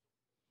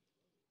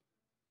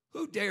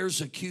 Who dares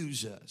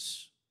accuse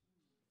us,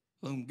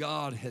 whom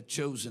God hath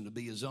chosen to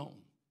be his own?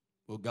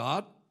 Well,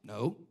 God?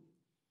 No.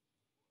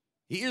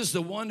 He is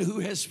the one who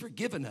has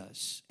forgiven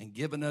us and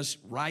given us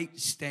right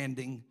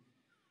standing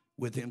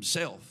with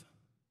himself.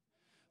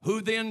 Who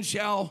then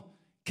shall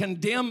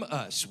condemn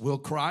us? Will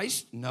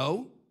Christ?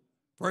 No.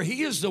 For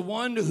he is the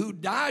one who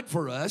died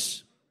for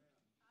us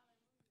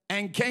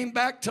and came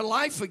back to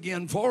life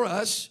again for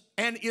us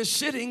and is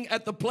sitting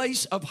at the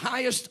place of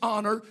highest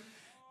honor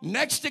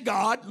next to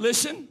God,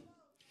 listen,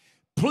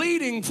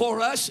 pleading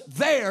for us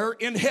there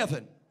in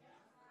heaven.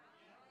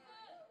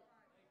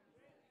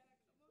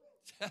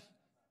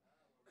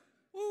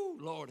 Ooh,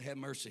 Lord have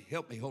mercy.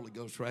 Help me, Holy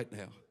Ghost, right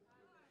now.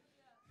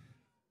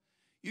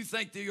 You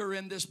think that you're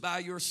in this by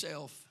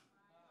yourself.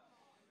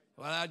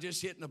 Well, I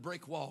just hitting a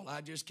brick wall.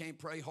 I just can't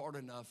pray hard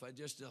enough.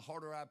 The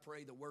harder I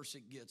pray, the worse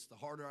it gets. The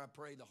harder I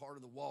pray, the harder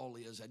the wall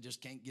is. I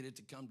just can't get it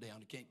to come down.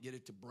 I can't get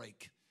it to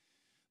break.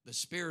 The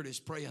Spirit is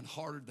praying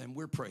harder than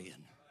we're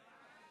praying.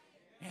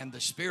 And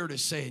the Spirit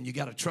is saying, you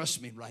got to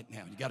trust me right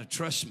now. You got to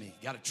trust me.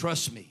 You got to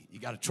trust me. You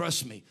got to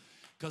trust me.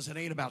 Because it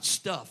ain't about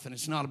stuff, and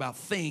it's not about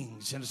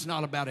things, and it's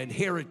not about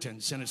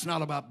inheritance, and it's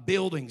not about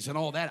buildings and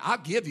all that. I'll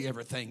give you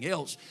everything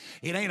else.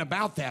 It ain't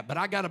about that, but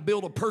I got to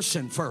build a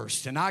person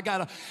first, and I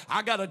got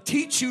to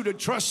teach you to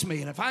trust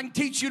me. And if I can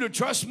teach you to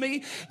trust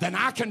me, then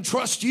I can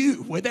trust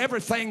you with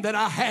everything that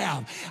I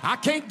have. I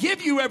can't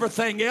give you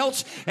everything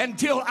else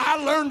until I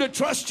learn to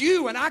trust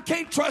you, and I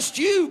can't trust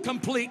you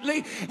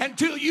completely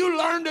until you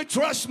learn to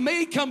trust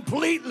me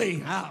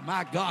completely. Oh,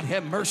 my God,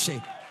 have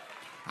mercy.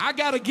 I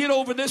got to get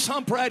over this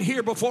hump right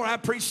here before I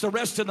preach the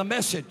rest of the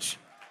message.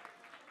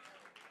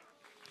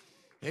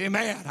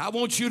 Amen. I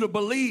want you to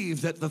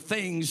believe that the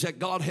things that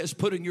God has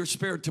put in your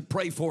spirit to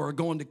pray for are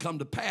going to come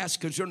to pass,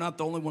 because you're not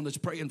the only one that's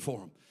praying for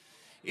them.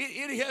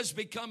 It has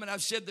become, and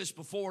I've said this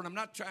before, and I'm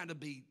not trying to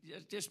be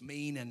just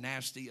mean and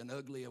nasty and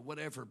ugly or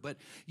whatever, but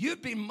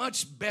you'd be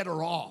much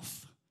better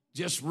off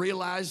just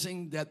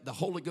realizing that the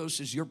Holy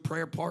Ghost is your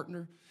prayer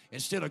partner,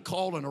 instead of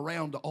calling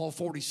around to all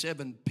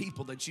 47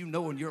 people that you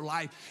know in your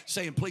life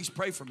saying, please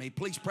pray for me,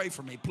 please pray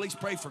for me, please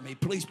pray for me,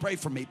 please pray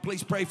for me,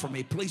 please pray for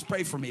me, please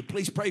pray for me,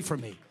 please pray for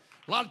me.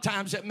 A lot of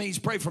times that means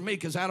pray for me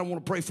because I don't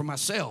want to pray for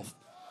myself.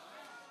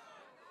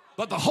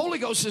 But the Holy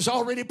Ghost is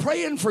already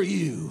praying for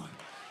you.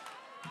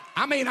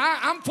 I mean,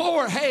 I'm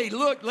for, hey,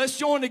 look, let's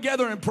join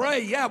together and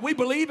pray. Yeah, we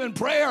believe in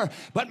prayer,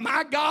 but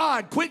my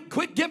God,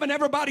 quit giving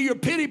everybody your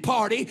pity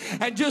party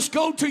and just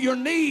go to your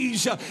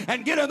knees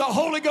and get in the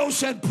Holy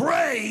Ghost and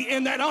pray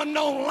in that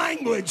unknown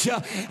language.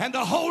 And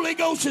the Holy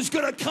Ghost is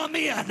going to come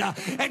in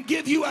and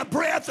give you a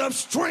breath of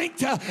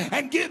strength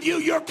and give you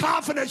your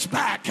confidence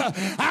back.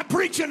 I'm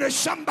preaching to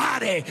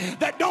somebody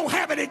that don't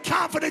have any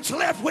confidence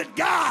left with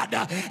God.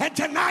 And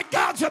tonight,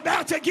 God's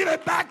about to give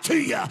it back to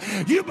you.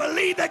 You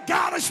believe that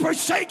God has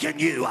forsaken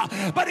you,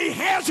 but he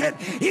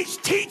hasn't. He's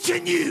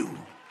teaching you.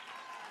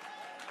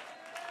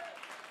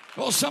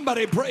 Well,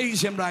 somebody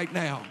praise him right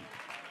now.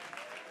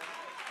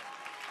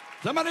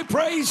 Somebody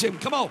praise him.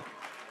 Come on.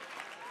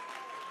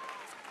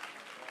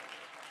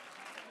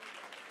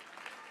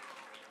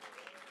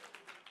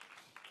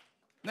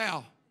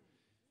 Now,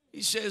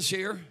 he says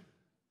here,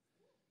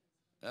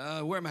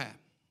 where am I at?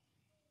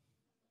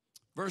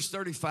 Verse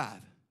 35.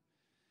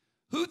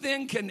 Who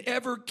then can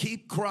ever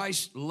keep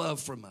Christ's love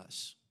from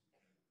us?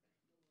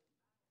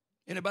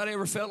 Anybody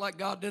ever felt like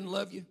God didn't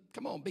love you?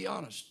 Come on, be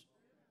honest.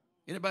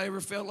 Anybody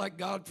ever felt like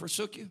God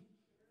forsook you?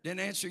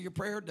 Didn't answer your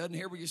prayer? Doesn't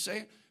hear what you're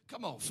saying?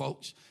 Come on,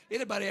 folks.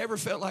 Anybody ever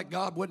felt like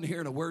God wasn't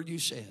hearing a word you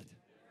said?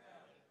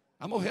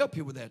 I'm going to help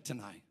you with that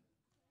tonight.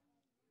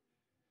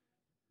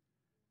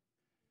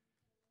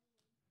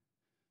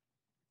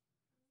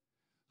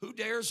 Who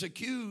dares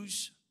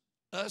accuse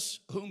us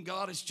whom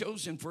God has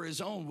chosen for his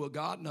own? Will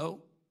God?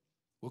 No.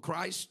 Will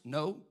Christ?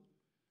 No.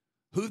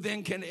 Who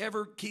then can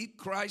ever keep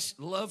Christ's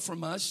love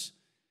from us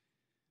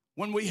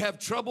when we have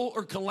trouble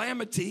or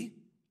calamity,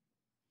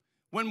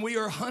 when we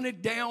are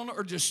hunted down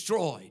or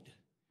destroyed?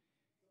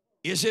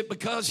 Is it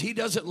because he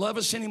doesn't love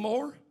us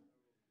anymore?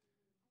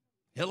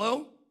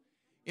 Hello?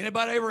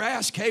 Anybody ever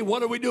ask, hey,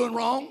 what are we doing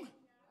wrong?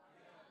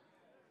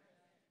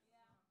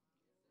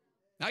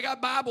 I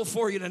got Bible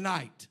for you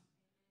tonight.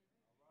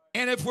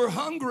 And if we're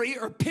hungry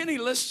or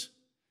penniless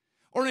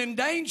or in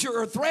danger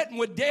or threatened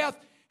with death,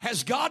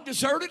 has God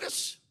deserted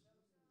us?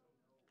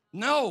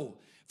 No,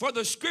 for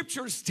the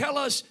scriptures tell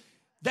us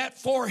that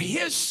for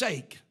his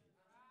sake,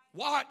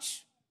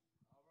 watch.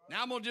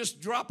 Now I'm going to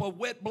just drop a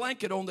wet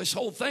blanket on this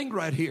whole thing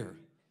right here.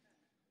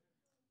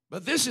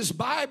 But this is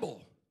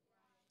Bible.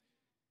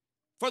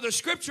 For the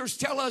scriptures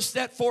tell us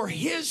that for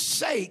his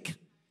sake,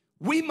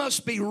 we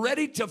must be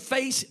ready to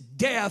face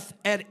death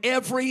at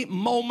every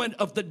moment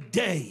of the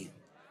day.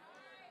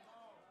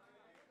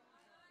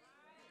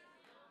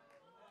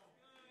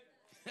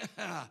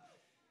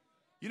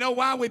 You know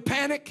why we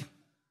panic?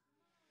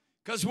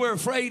 Because we're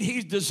afraid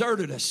he's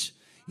deserted us.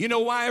 You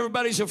know why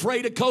everybody's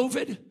afraid of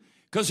COVID?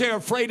 Because they're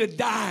afraid of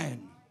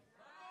dying.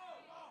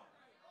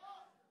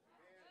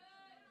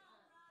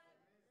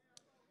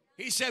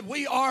 He said,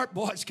 we are,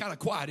 boy, it's kind of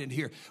quiet in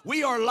here.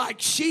 We are like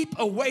sheep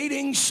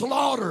awaiting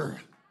slaughter.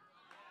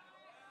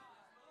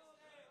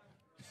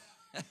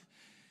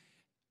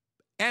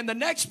 And the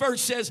next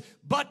verse says,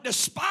 but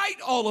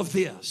despite all of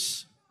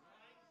this,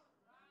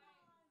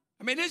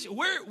 I mean,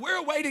 we're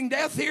awaiting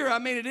death here. I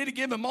mean, at any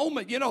given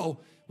moment, you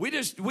know, we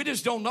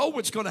just don't know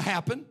what's going to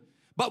happen.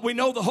 But we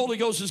know the Holy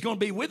Ghost is going to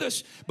be with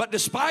us. But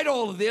despite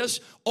all of this,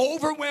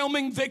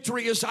 overwhelming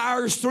victory is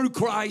ours through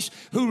Christ,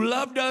 who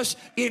loved us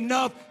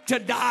enough to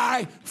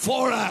die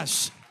for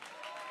us.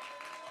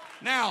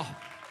 Now,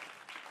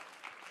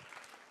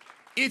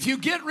 if you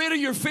get rid of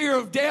your fear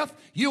of death,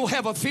 you'll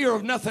have a fear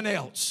of nothing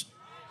else.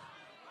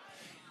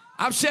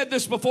 I've said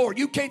this before.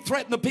 You can't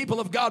threaten the people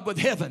of God with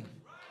heaven.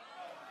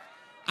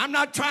 I'm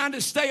not trying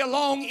to stay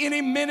along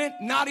any minute,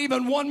 not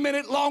even 1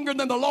 minute longer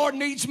than the Lord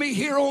needs me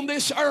here on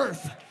this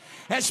earth.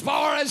 As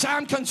far as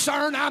I'm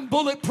concerned, I'm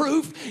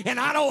bulletproof and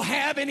I don't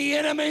have any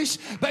enemies,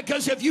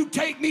 because if you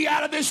take me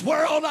out of this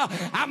world,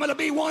 I'm going to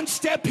be one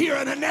step here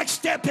and the next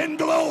step in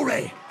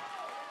glory.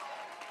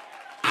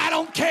 I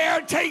don't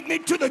care. Take me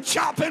to the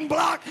chopping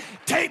block.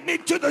 Take me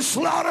to the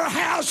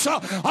slaughterhouse.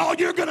 All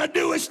you're going to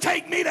do is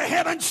take me to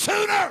heaven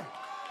sooner.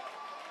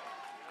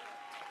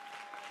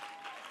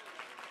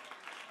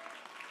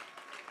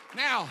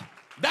 Now,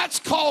 that's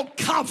called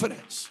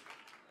confidence.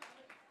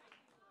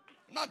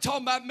 I'm not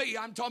talking about me.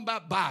 I'm talking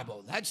about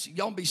Bible. That's,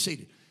 y'all be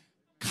seated.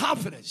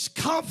 Confidence,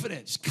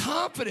 confidence,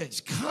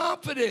 confidence,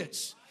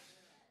 confidence.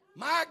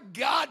 My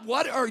God,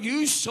 what are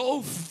you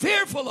so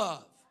fearful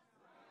of?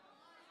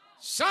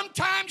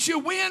 Sometimes you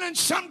win and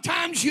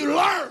sometimes you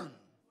learn.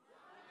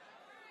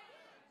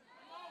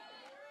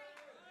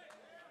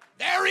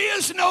 There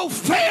is no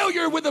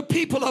failure with the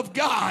people of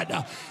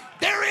God.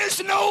 There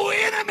is no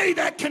enemy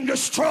that can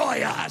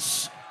destroy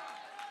us.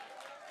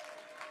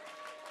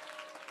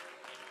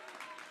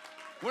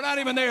 We're not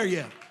even there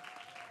yet.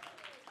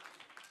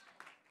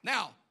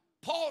 Now,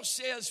 Paul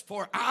says,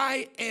 for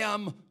I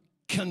am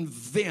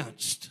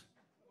convinced.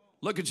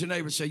 Look at your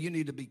neighbor and say, you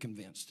need to be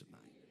convinced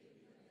tonight.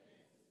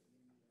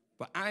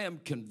 But I am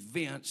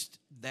convinced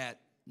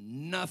that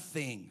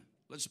nothing,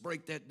 let's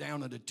break that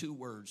down into two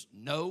words,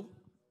 no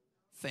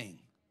thing.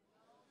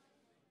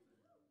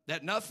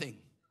 That nothing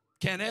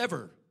can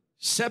ever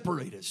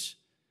separate us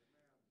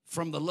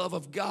from the love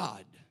of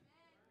God.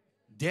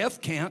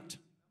 Death can't.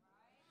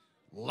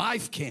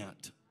 Life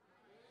can't.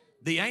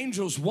 The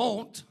angels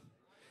won't.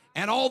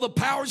 And all the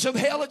powers of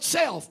hell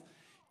itself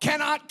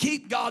cannot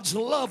keep God's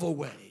love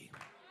away.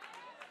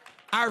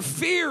 Our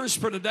fears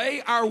for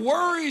today, our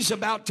worries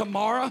about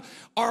tomorrow,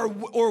 or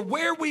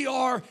where we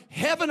are,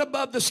 heaven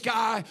above the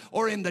sky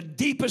or in the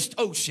deepest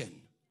ocean,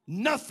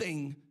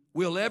 nothing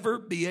will ever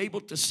be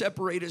able to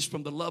separate us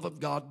from the love of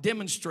God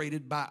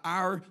demonstrated by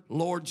our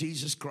Lord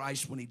Jesus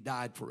Christ when he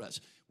died for us.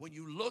 When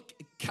you look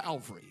at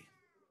Calvary,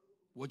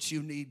 what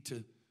you need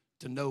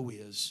to know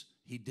is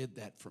he did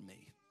that for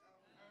me.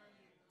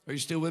 Are you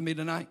still with me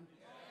tonight?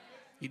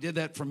 He did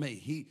that for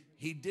me.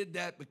 He did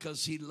that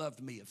because he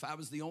loved me. If I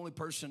was the only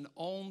person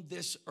on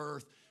this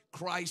earth,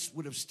 Christ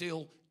would have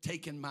still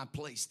taken my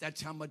place.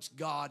 That's how much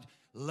God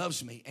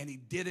loves me. And he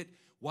did it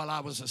while I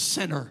was a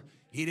sinner.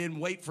 He didn't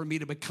wait for me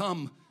to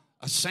become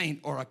a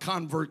saint or a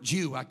convert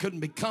Jew. I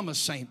couldn't become a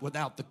saint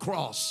without the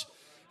cross.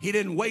 He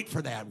didn't wait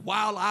for that.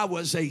 While I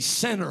was a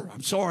sinner,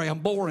 I'm sorry, I'm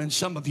boring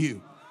some of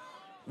you.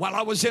 While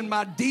I was in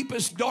my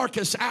deepest,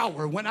 darkest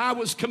hour, when I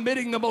was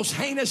committing the most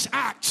heinous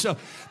acts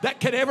that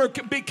could ever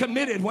be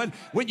committed, when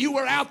you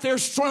were out there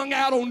strung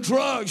out on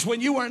drugs, when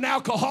you were an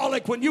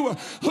alcoholic, when you were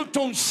hooked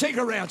on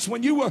cigarettes,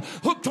 when you were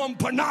hooked on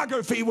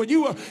pornography, when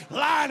you were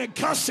lying and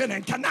cussing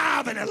and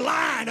conniving and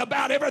lying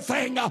about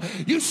everything,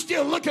 you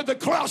still look at the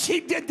cross.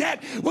 He did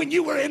that when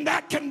you were in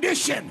that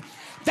condition.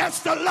 That's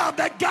the love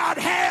that God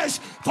has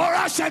for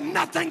us, and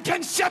nothing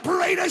can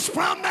separate us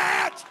from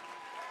that.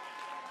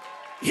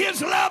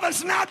 His love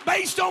is not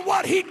based on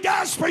what he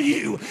does for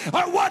you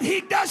or what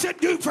he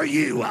doesn't do for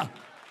you.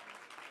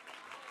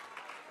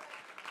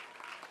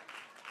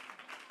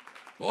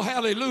 Oh,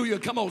 hallelujah.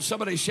 Come on,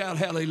 somebody shout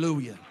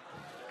hallelujah.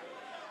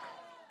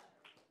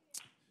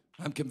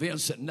 I'm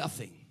convinced that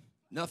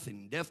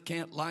nothing, death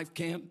can't, life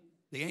can't,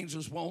 the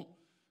angels won't,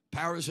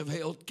 powers of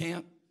hell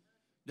can't.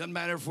 Doesn't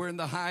matter if we're in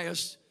the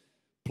highest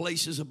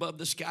places above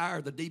the sky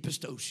or the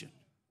deepest ocean.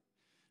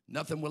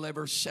 Nothing will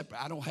ever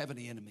separate. I don't have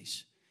any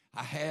enemies.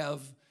 I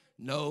have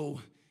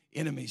no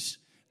enemies.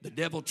 The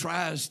devil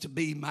tries to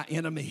be my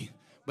enemy,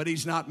 but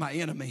he's not my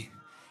enemy.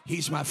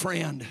 He's my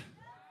friend.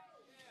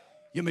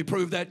 You may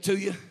prove that to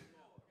you.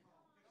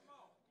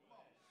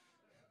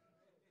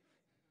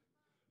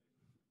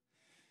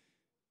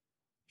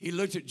 He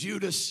looked at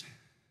Judas,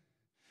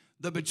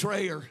 the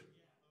betrayer,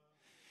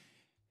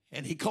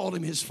 and he called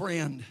him his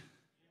friend.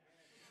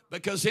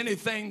 Because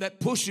anything that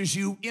pushes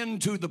you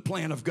into the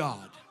plan of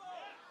God,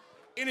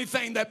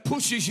 anything that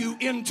pushes you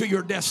into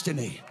your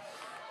destiny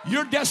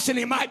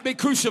might be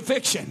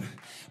crucifixion,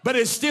 but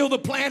it's still the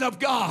plan of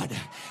God.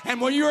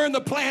 And when you're in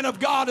the plan of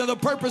God and the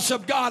purpose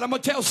of God, I'm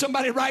going to tell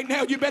somebody right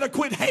now, you better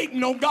quit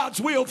hating on God's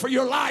will for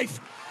your life.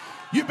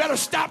 You better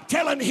stop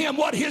telling him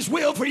what his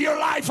will for your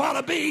life ought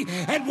to be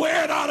and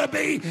where it ought to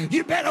be.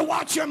 You better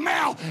watch your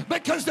mouth,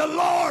 because the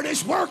Lord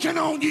is working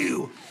on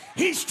you.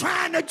 He's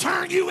trying to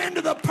turn you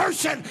into the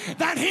person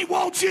that he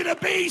wants you to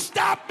be.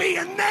 Stop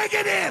being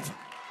negative.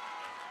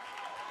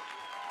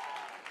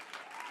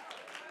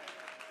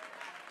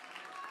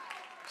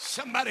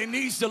 Somebody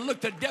needs to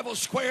look the devil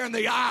square in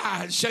the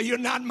eye and say, you're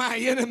not my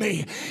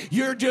enemy.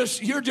 You're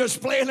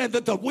just playing at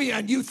the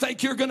wind. You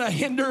think you're going to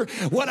hinder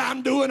what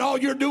I'm doing. All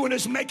you're doing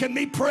is making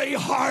me pray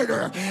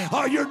harder.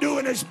 All you're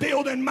doing is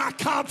building my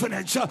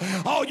confidence.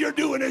 All you're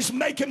doing is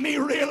making me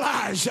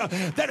realize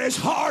that as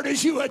hard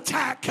as you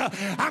attack,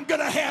 I'm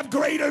going to have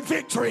greater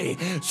victory.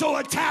 So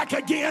attack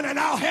again and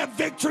I'll have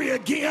victory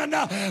again.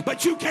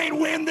 But you can't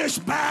win this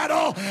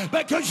battle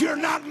because you're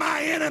not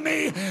my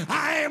enemy.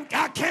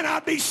 I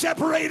cannot be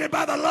separated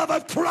by the love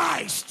of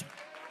Christ.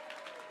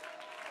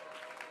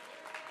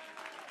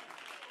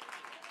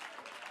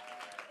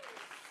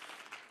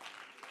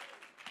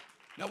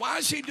 Now, why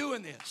is he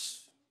doing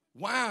this?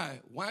 Why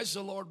is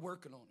the Lord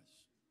working on us?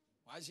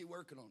 Why is he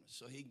working on us?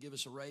 So he can give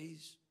us a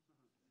raise?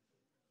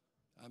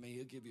 I mean,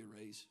 he'll give you a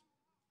raise.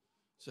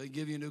 So he'll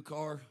give you a new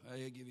car?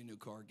 He'll give you a new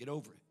car. Get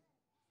over it.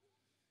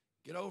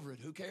 Get over it.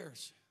 Who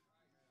cares?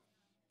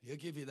 He'll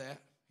give you that.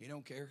 He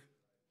don't care.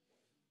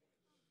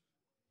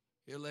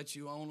 He'll let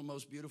you own the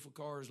most beautiful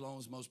car as long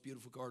as the most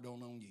beautiful car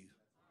don't own you.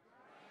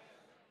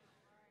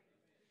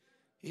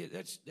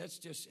 That's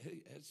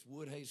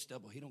wood, hay,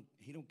 stubble. He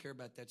don't care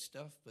about that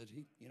stuff, but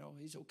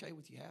he's okay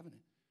with you having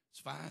it. It's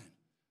fine.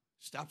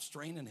 Stop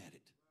straining at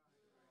it.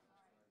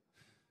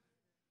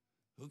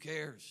 Who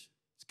cares?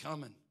 It's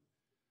coming.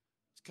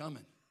 It's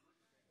coming.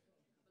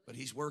 But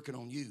he's working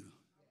on you.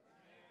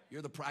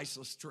 You're the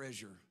priceless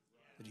treasure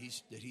that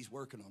he's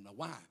working on. Now,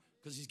 why?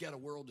 Because he's got a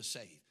world to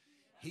save.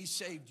 He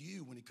saved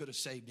you when he could have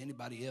saved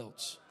anybody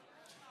else.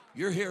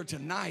 You're here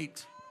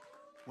tonight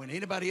when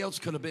anybody else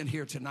could have been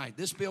here tonight.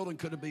 This building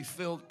could have been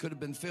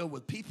filled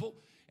with people,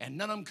 and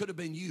none of them could have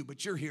been you,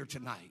 but you're here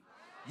tonight.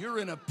 You're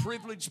in a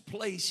privileged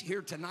place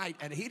here tonight,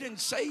 and he didn't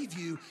save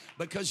you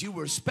because you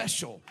were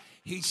special.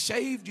 He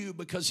saved you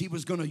because he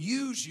was going to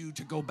use you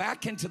to go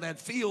back into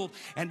that field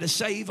and to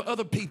save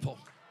other people.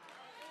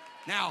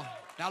 Now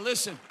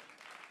listen.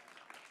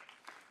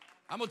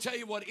 I'm going to tell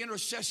you what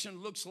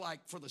intercession looks like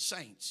for the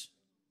saints.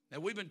 Now,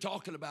 we've been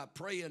talking about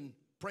praying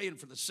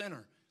for the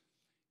sinner.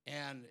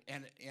 And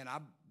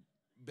I've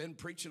been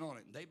preaching on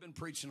it. They've been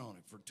preaching on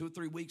it for 2 or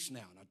 3 weeks now.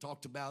 And I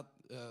talked about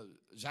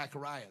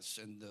Zacharias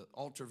and the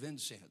altar of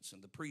incense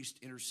and the priest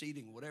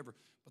interceding, whatever.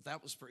 But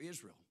that was for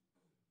Israel.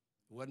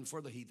 It wasn't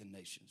for the heathen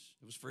nations.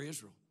 It was for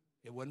Israel.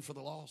 It wasn't for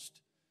the lost.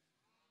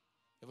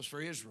 It was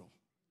for Israel.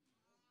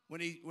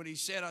 When he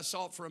said, I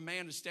sought for a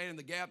man to stand in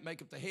the gap,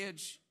 make up the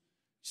hedge,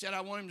 he said,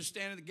 I want him to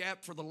stand in the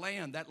gap for the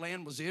land. That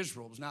land was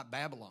Israel. It was not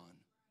Babylon.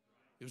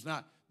 It was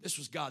not. This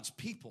was God's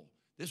people.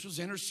 This was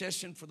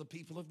intercession for the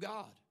people of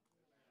God.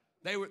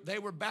 They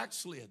were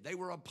backslid. They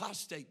were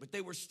apostate, but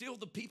they were still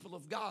the people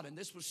of God, and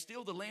this was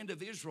still the land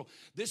of Israel.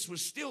 This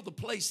was still the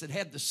place that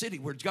had the city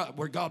where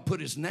God put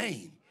his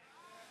name.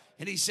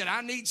 And he said,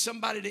 I need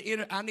somebody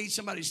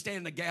to stand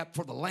in the gap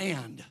for the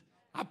land.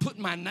 I put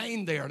my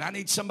name there, and I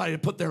need somebody to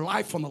put their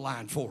life on the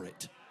line for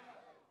it.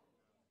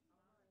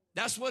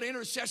 That's what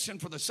intercession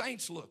for the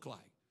saints look like.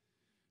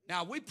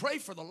 Now, we pray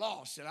for the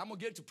lost, and I'm going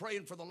to get to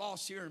praying for the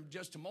lost here in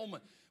just a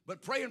moment.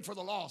 But praying for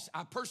the lost,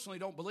 I personally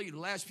don't believe. The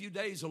last few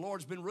days, the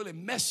Lord's been really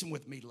messing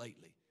with me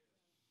lately.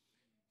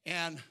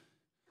 And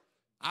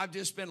I've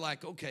just been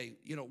like, okay,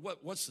 you know,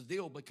 what's the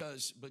deal?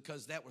 Because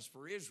that was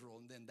for Israel,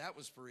 and then that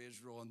was for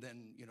Israel, and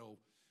then, you know,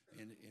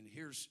 and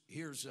here's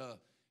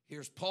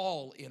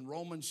Paul in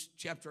Romans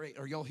chapter 8.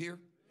 Are y'all here?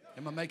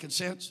 Am I making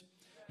sense?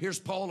 Here's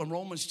Paul in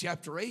Romans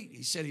chapter 8.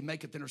 He said he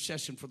maketh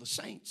intercession for the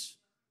saints,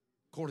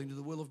 according to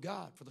the will of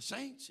God. For the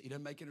saints. He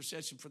doesn't make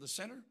intercession for the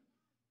sinner.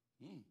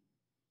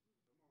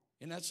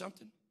 Isn't that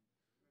something?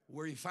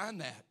 Where you find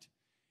that?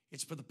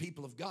 It's for the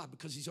people of God,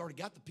 because he's already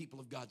got the people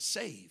of God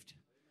saved.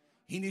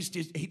 He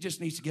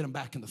just needs to get them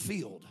back in the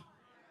field.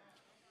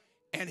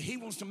 And he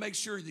wants to make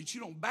sure that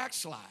you don't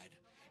backslide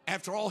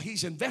after all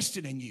he's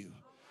invested in you.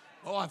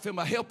 Oh, I feel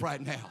my help right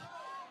now.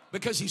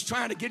 Because he's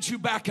trying to get you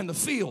back in the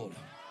field.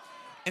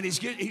 And he's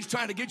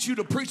trying to get you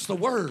to preach the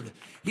word.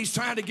 He's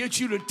trying to get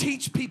you to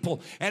teach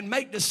people and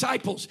make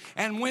disciples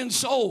and win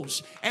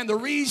souls. And the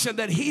reason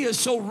that he is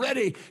so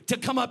ready to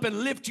come up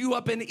and lift you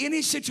up in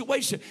any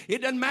situation,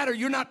 it doesn't matter.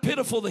 You're not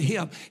pitiful to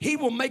him. He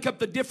will make up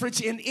the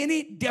difference in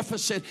any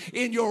deficit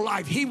in your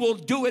life. He will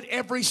do it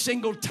every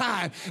single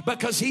time,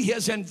 because he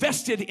has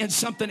invested in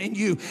something in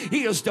you.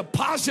 He has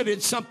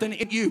deposited something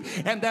in you.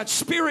 And that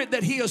spirit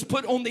that he has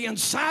put on the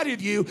inside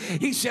of you,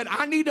 he said,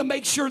 I need to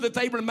make sure that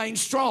they remain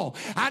strong.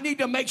 I need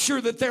to make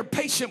sure that they're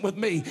patient with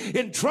me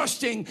in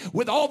trusting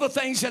with all the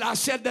things that I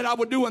said that I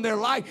would do in their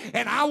life.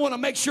 And I want to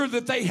make sure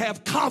that they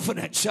have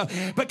confidence,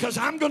 because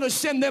I'm going to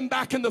send them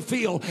back in the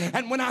field.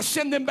 And when I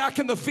send them back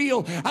in the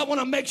field, I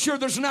want to make sure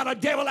there's not a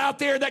devil out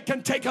there that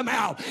can take them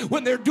out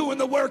when they're doing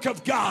the work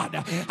of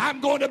God. I'm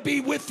going to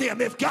be with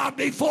them. If God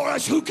be for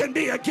us, who can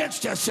be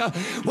against us?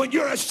 When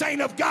you're a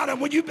saint of God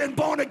and when you've been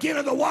born again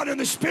in the water and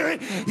the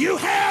Spirit, you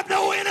have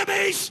no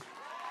enemies.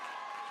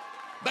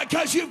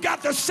 Because you've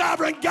got the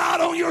sovereign God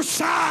on your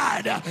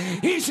side.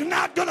 He's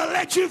not going to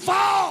let you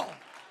fall.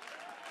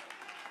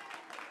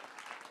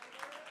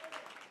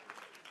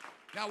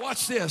 Now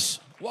watch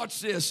this. Watch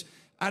this.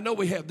 I know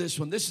we have this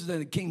one. This is in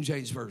the King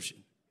James Version.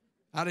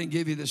 I didn't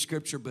give you this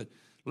scripture, but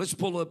let's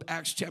pull up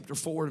Acts chapter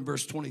 4 and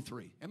verse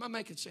 23. Am I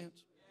making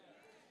sense?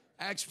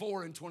 Acts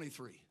 4 and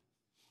 23.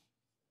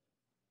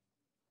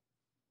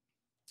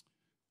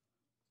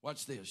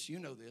 Watch this. You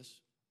know this.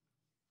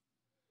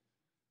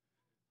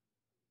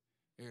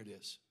 Here it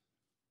is.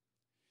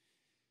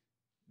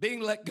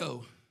 Being let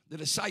go, the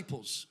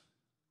disciples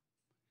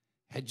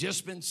had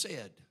just been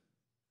said,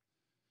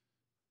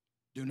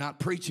 do not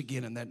preach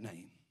again in that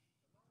name.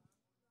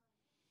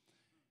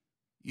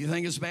 You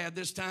think it's bad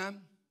this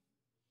time?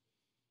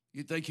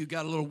 You think you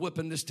got a little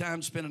whipping this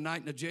time, spend a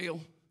night in the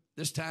jail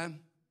this time?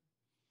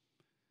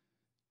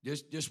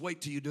 Just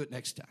wait till you do it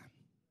next time.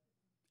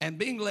 And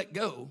being let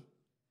go,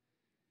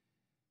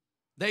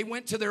 they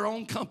went to their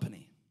own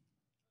company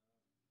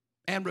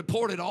and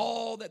reported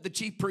all that the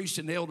chief priests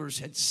and elders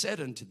had said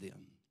unto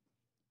them.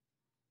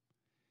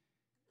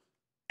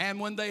 And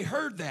when they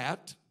heard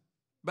that,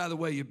 by the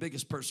way, your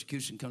biggest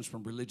persecution comes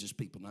from religious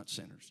people, not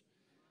sinners.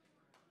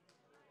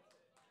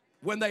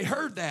 When they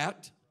heard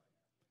that,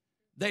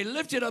 they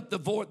lifted up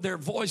their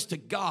voice to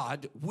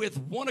God with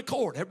one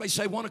accord. Everybody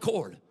say one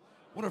accord.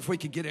 I wonder if we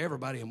could get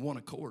everybody in one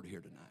accord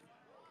here tonight.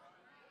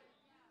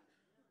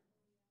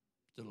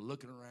 Instead of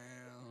looking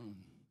around,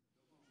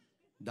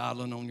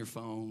 dawdling on your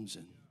phones.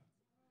 And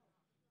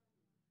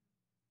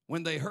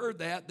when they heard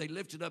that, they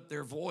lifted up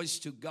their voice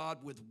to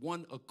God with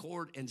one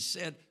accord and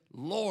said,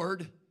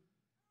 Lord,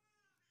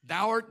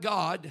 thou art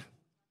God,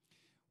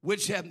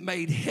 which have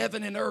made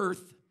heaven and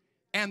earth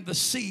and the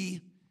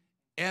sea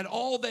and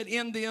all that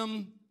in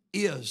them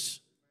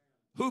is,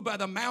 who by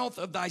the mouth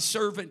of thy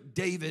servant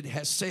David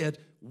has said,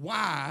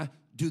 why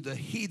do the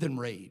heathen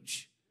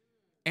rage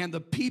and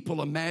the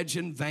people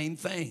imagine vain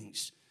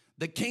things?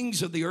 The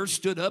kings of the earth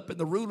stood up and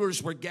the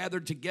rulers were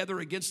gathered together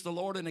against the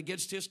Lord and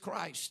against his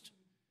Christ.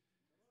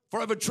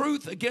 For of a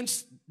truth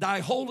against thy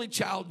holy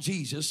child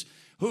Jesus,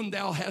 whom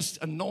thou hast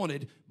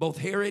anointed, both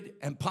Herod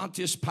and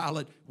Pontius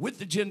Pilate with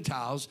the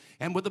Gentiles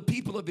and with the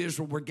people of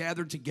Israel were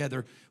gathered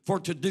together for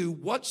to do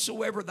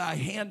whatsoever thy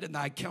hand and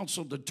thy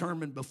counsel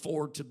determined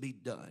before to be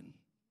done.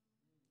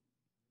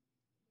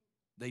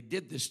 They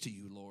did this to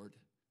you, Lord.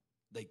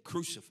 They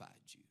crucified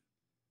you.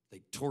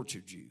 They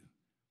tortured you.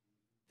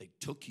 They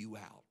took you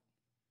out.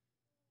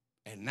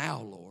 And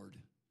now, Lord,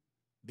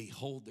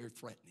 behold their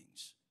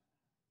threatenings.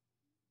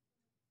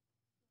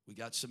 We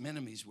got some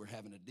enemies we're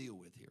having to deal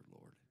with here,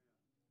 Lord.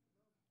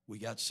 We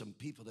got some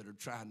people that are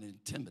trying to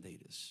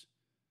intimidate us.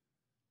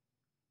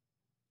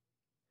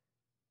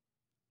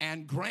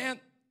 And grant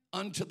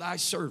unto thy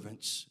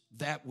servants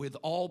that with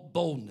all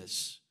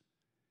boldness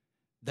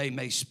they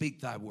may speak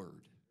thy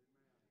word,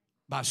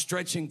 by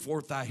stretching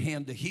forth thy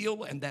hand to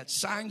heal, and that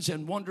signs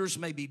and wonders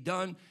may be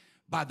done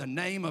by the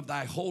name of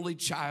thy holy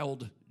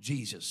child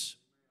Jesus.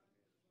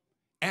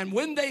 And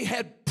when they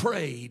had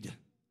prayed,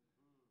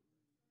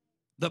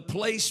 the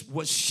place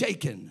was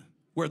shaken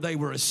where they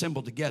were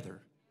assembled together.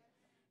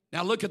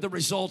 Now look at the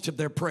result of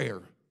their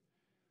prayer.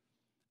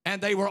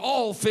 And they were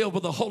all filled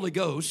with the Holy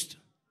Ghost.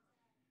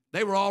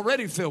 They were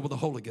already filled with the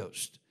Holy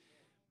Ghost.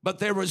 But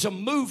there was a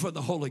move of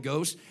the Holy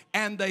Ghost,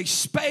 and they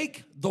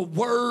spake the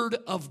word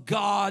of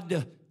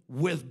God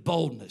with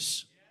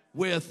boldness.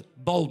 With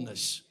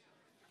boldness.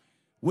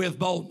 With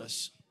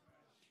boldness.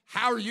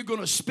 How are you going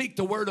to speak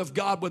the word of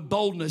God with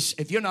boldness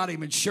if you're not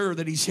even sure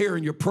that he's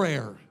hearing your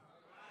prayer?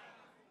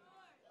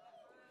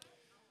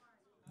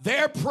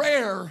 Their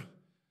prayer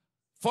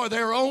for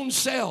their own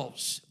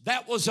selves,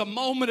 that was a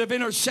moment of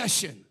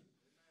intercession.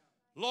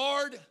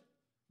 Lord,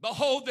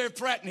 behold their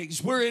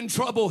threatenings. We're in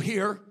trouble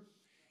here,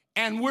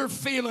 and we're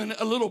feeling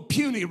a little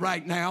puny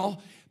right now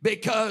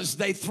because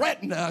they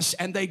threatened us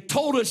and they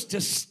told us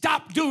to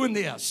stop doing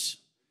this.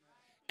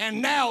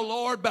 And now,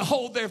 Lord,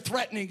 behold their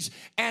threatenings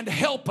and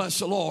help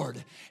us,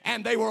 Lord.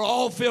 And they were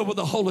all filled with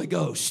the Holy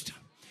Ghost.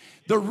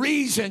 The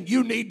reason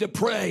you need to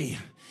pray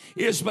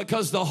is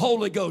because the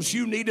Holy Ghost,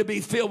 you need to be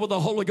filled with the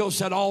Holy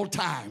Ghost at all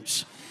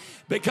times.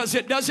 Because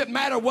it doesn't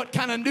matter what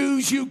kind of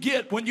news you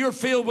get when you're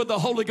filled with the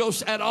Holy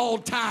Ghost at all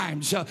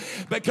times.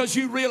 Because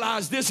you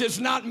realize this is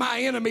not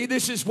my enemy.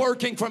 This is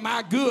working for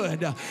my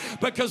good.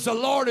 Because the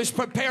Lord is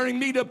preparing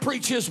me to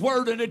preach his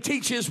word and to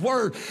teach his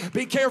word.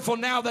 Be careful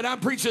now that I'm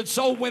preaching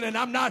soul winning.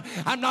 I'm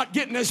not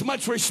getting as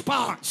much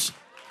response.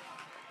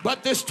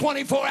 But this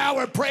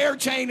 24-hour prayer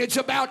chain, it's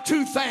about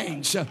two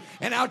things.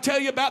 And I'll tell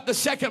you about the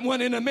second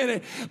one in a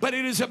minute. But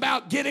it is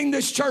about getting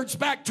this church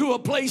back to a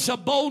place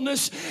of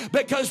boldness.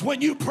 Because when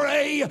you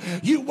pray,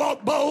 you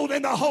walk bold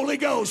in the Holy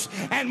Ghost.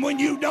 And when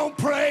you don't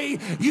pray,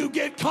 you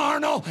get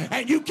carnal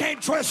and you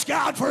can't trust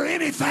God for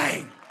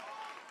anything.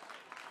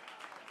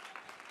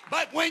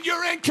 But when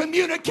you're in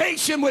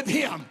communication with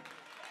him,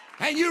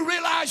 and you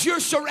realize you're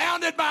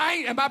surrounded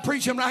by, am I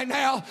preaching right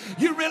now?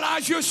 You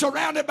realize you're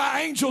surrounded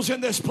by angels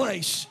in this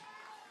place.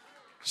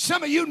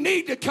 Some of you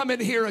need to come in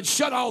here and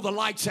shut all the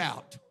lights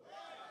out.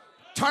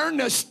 Turn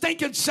the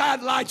stinking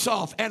side lights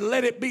off and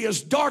let it be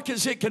as dark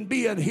as it can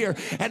be in here,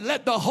 and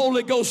let the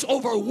Holy Ghost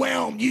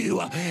overwhelm you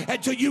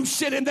until you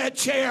sit in that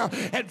chair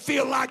and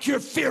feel like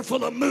you're fearful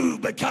to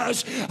move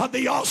because of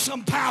the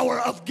awesome power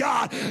of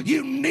God.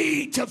 You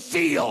need to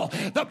feel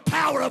the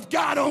power of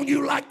God on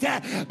you like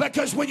that,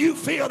 because when you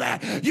feel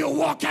that, you'll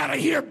walk out of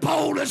here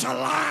bold as a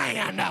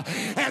lion,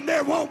 and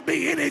there won't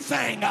be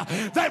anything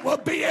that will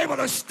be able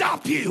to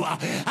stop you.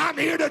 I'm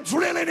here to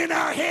drill it in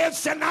our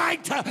heads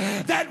tonight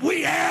that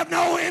we have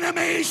no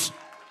enemies.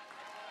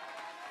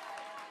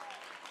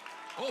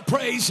 Oh,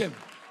 praise him.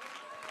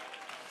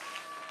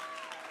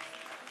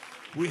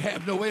 We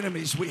have no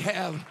enemies. We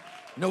have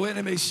no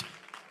enemies.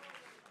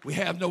 We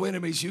have no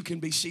enemies. You can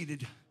be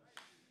seated.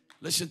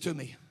 Listen to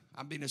me.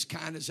 I'm being as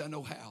kind as I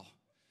know how.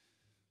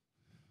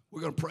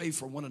 We're going to pray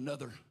for one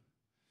another.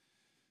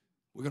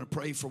 We're going to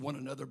pray for one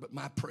another, but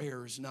my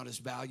prayer is not as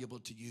valuable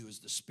to you as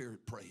the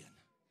Spirit praying.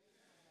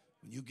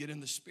 When you get in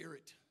the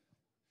Spirit,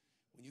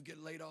 when you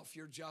get laid off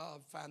your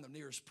job, find the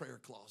nearest prayer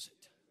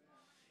closet.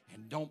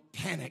 And don't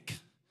panic,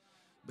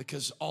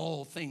 because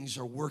all things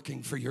are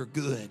working for your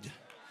good.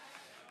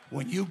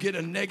 When you get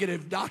a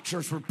negative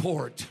doctor's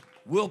report,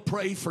 we'll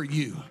pray for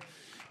you.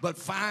 But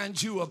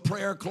find you a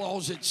prayer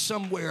closet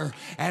somewhere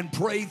and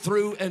pray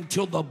through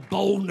until the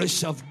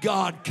boldness of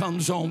God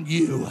comes on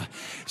you.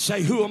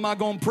 Say, who am I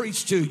going to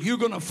preach to? You're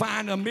going to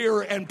find a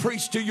mirror and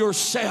preach to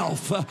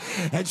yourself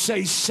and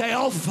say,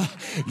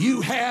 self,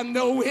 you have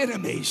no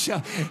enemies.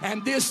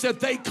 And this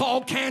that they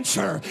call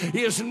cancer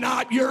is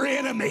not your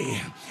enemy.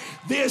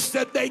 This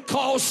that they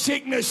call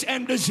sickness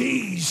and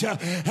disease.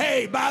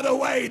 Hey, by the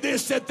way,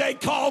 this that they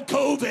call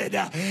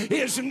COVID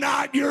is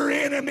not your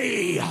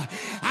enemy.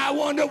 I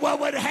wonder what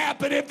would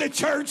happen if the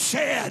church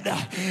said,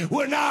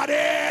 we're not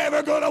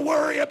ever going to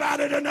worry about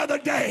it another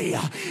day.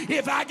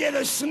 If I get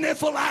a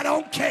sniffle, I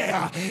don't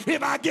care.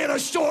 If I get a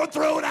sore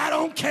throat, I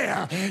don't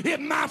care. If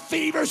my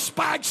fever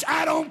spikes,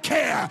 I don't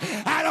care.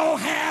 I don't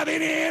have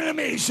any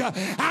enemies.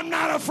 I'm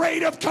not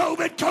afraid of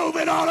COVID.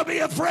 COVID ought to be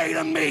afraid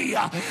of me.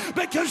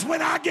 Because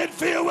when I get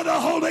been filled with the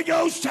Holy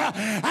Ghost,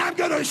 I'm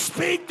going to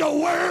speak the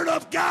word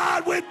of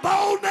God with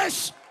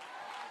boldness.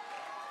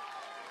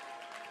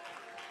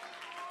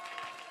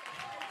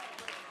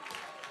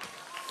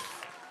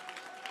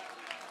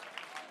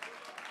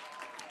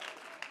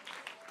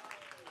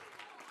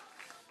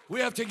 We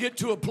have to get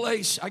to a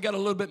place, I got a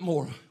little bit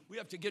more. We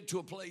have to get to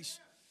a place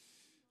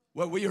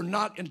where we are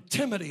not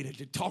intimidated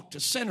to talk to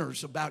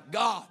sinners about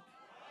God.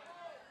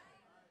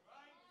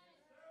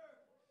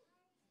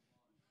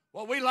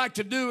 What we like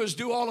to do is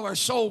do all of our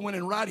soul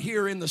winning right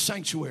here in the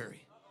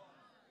sanctuary.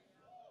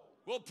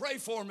 We'll pray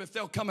for them if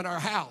they'll come in our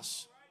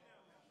house.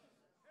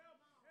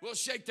 We'll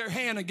shake their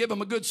hand and give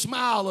them a good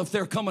smile if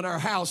they're coming to our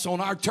house on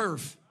our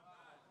turf.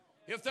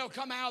 If they'll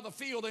come out of the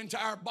field into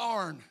our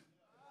barn.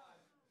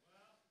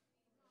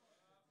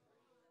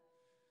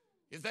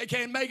 If they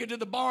can't make it to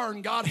the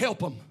barn, God help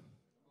them.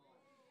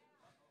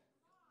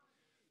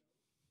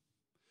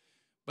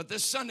 But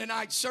this Sunday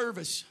night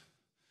service,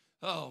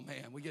 oh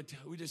man, we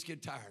just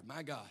get tired.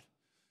 My God.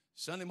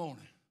 Sunday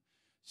morning,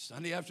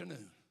 Sunday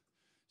afternoon,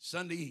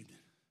 Sunday evening.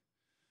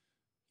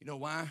 You know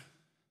why?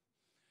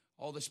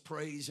 All this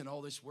praise and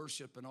all this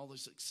worship and all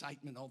this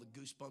excitement, all the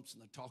goosebumps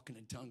and the talking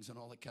in tongues and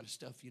all that kind of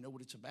stuff. You know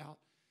what it's about?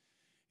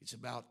 It's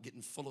about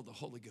getting full of the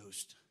Holy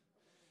Ghost.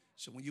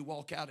 So when you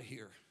walk out of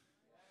here,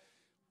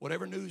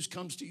 whatever news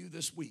comes to you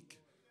this week,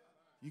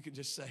 you can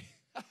just say,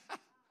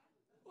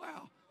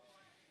 wow.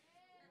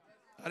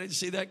 I didn't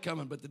see that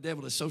coming, but the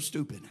devil is so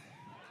stupid.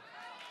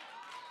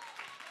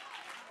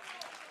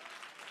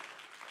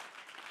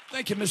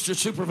 Thank you, Mr.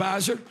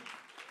 Supervisor,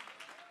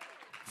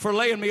 for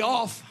laying me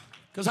off,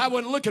 because I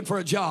wasn't looking for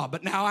a job,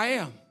 but now I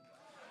am.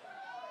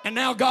 And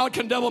now God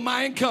can double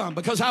my income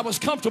because I was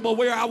comfortable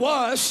where I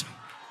was.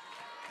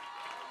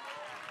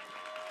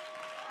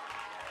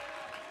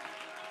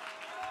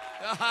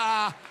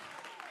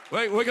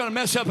 We're going to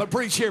mess up a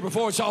preach here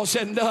before it's all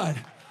said and done.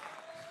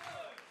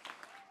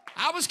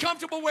 I was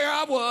comfortable where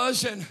I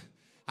was, and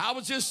I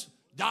was just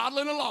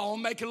dawdling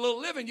along, making a little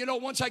living. You know,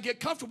 once I get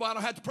comfortable, I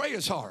don't have to pray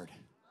as hard.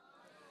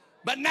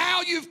 But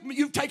now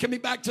you've taken me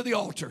back to the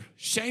altar.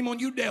 Shame on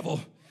you,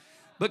 devil.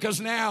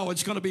 Because now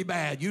it's going to be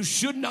bad. You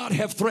should not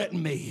have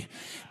threatened me.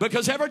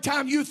 Because every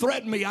time you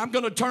threaten me, I'm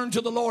going to turn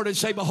to the Lord and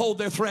say, behold,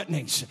 their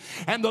threatenings.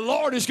 And the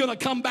Lord is going to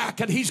come back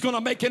and he's going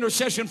to make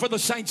intercession for the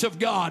saints of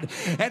God.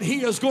 And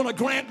he is going to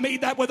grant me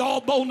that with all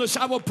boldness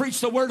I will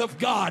preach the word of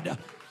God.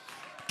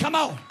 Come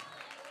on.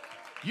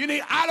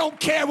 I don't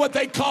care what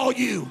they call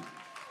you.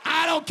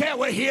 I don't care.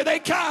 Well, here they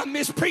come,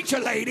 Miss Preacher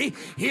Lady.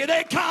 Here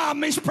they come,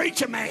 Miss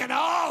Preacher Man.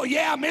 Oh,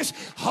 yeah, Miss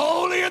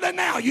Holier Than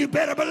Thou. You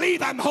better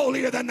believe I'm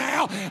holier than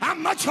thou.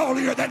 I'm much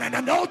holier than an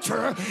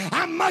adulterer.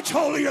 I'm much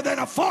holier than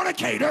a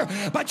fornicator.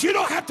 But you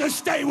don't have to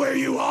stay where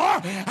you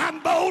are.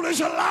 I'm bold as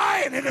a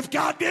lion, and if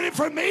God did it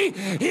for me,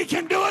 he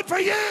can do it for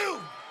you.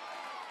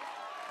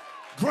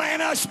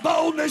 Grant us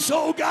boldness,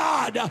 oh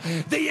God.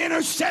 The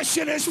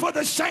intercession is for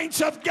the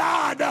saints of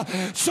God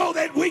so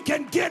that we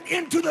can get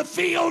into the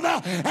field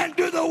and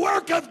do the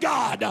work of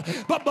God.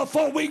 But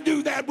before we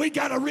do that, we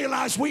got to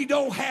realize we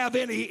don't have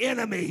any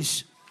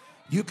enemies.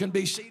 You can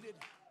be seated.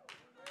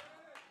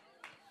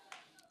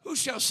 Who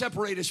shall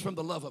separate us from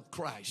the love of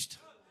Christ?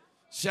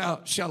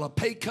 Shall a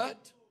pay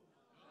cut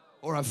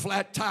or a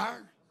flat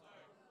tire?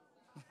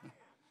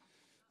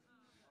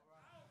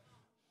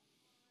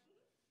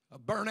 A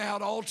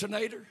burnout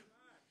alternator,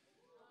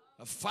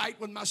 a fight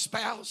with my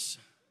spouse,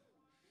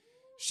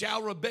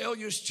 shall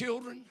rebellious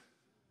children,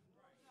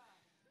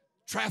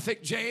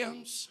 traffic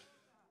jams,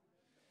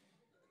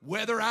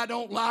 weather I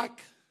don't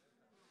like,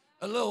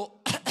 a little,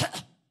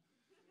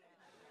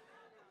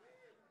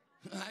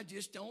 I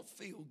just don't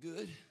feel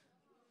good.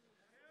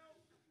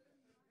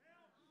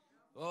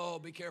 Oh,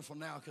 be careful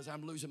now because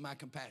I'm losing my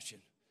compassion.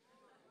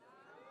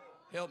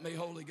 Help me,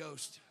 Holy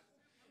Ghost.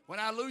 When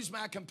I lose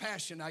my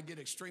compassion, I get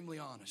extremely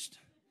honest.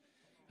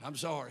 I'm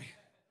sorry.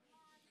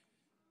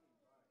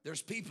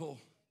 There's people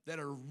that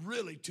are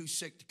really too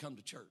sick to come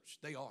to church.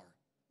 They are.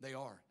 They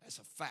are. That's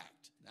a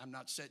fact. I'm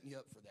not setting you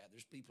up for that.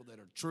 There's people that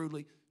are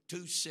truly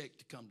too sick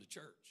to come to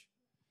church.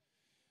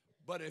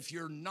 But if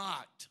you're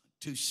not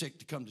too sick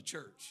to come to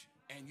church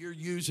and you're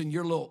using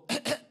your little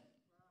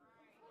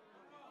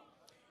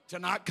to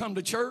not come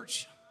to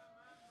church,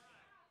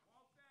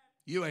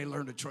 you ain't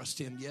learned to trust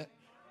him yet.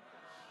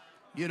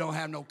 You don't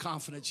have no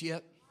confidence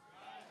yet.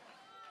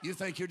 You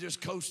think you're just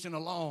coasting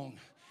along,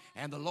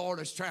 and the Lord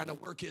is trying to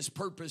work his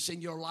purpose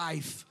in your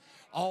life.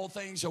 All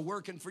things are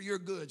working for your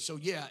good. So,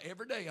 yeah,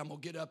 every day I'm going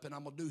to get up and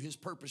I'm going to do his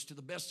purpose to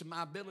the best of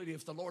my ability.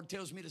 If the Lord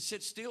tells me to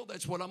sit still,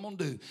 that's what I'm going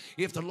to do.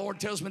 If the Lord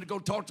tells me to go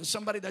talk to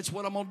somebody, that's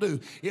what I'm going to do.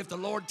 If the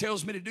Lord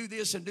tells me to do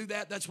this and do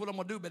that, that's what I'm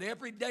going to do. But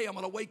every day I'm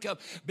going to wake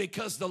up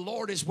because the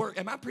Lord is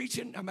working. Am I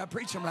preaching? Am I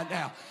preaching right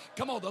now?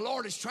 Come on, the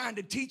Lord is trying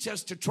to teach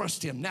us to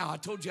trust him. Now, I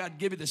told you I'd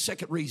give you the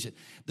second reason.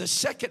 The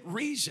second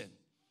reason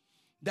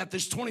that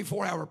this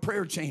 24-hour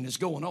prayer chain is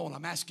going on.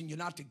 I'm asking you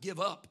not to give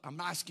up. I'm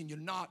asking you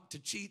not to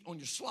cheat on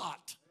your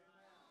slot.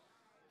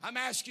 I'm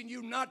asking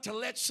you not to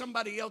let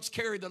somebody else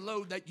carry the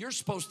load that you're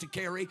supposed to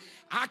carry.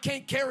 I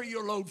can't carry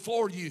your load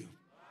for you.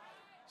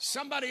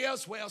 Somebody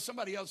else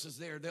is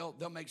there. They'll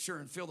make sure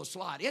and fill the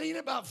slot. It ain't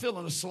about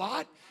filling a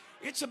slot.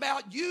 It's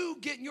about you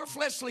getting your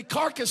fleshly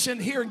carcass in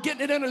here and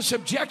getting it into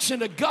subjection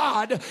to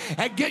God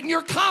and getting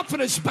your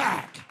confidence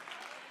back.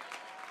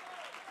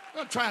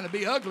 I'm not trying to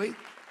be ugly.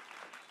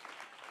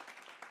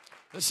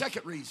 The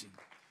second reason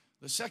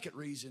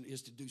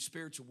is to do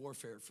spiritual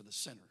warfare for the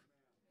sinner.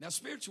 Now,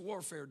 spiritual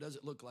warfare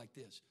doesn't look like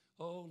this.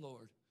 Oh,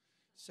 Lord,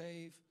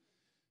 save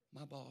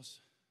my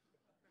boss.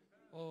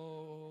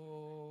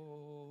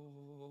 Oh,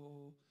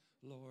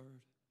 Lord,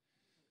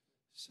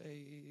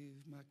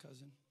 save my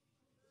cousin.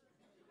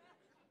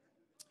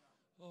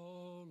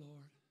 Oh,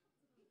 Lord,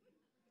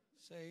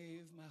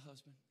 save my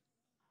husband.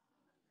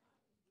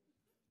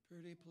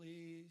 Pretty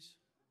please.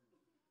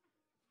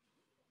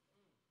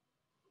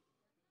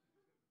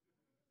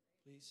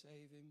 Please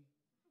save him.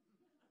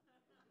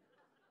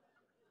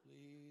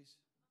 Please.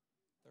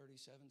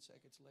 37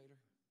 seconds later.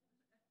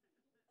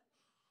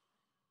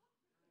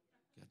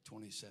 Got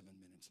 27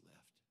 minutes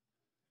left.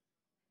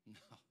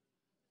 No.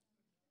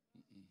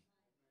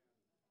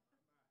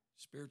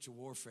 Spiritual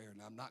warfare,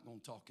 and I'm not going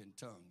to talk in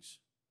tongues,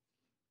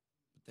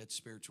 but that's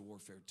spiritual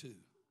warfare too.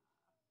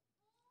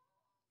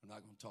 I'm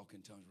not going to talk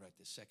in tongues right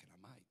this second. I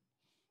might.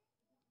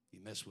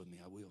 You mess with me,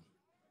 I will.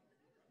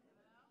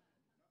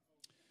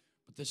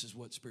 But this is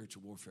what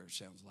spiritual warfare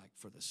sounds like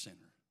for the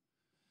sinner.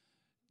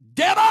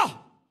 Devil,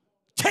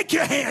 take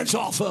your hands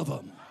off of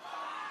them.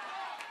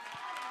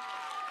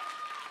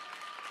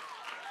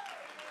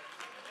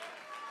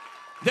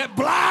 They're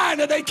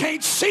blind and they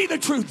can't see the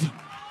truth.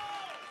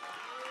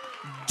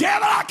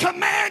 Devil, I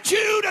command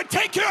you to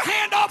take your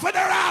hand off of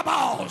their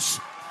eyeballs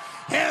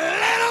and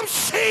let them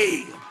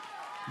see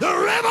the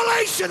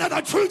revelation of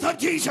the truth of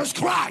Jesus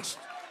Christ.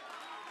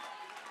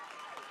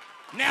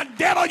 Now,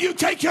 devil, you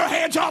take your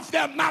hands off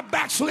them, my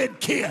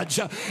backslid kids.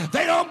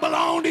 They don't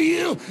belong to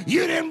you.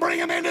 You didn't bring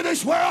them into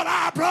this world.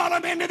 I brought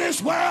them into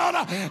this world.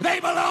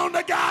 They belong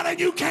to God and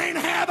you can't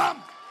have them.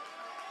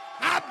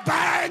 I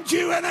bind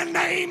you in the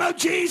name of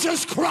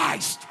Jesus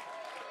Christ.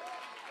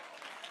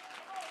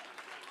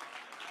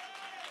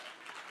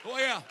 Oh,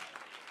 yeah.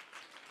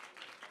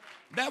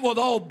 That with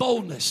all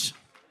boldness,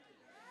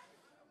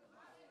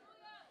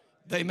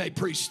 they may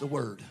preach the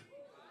word.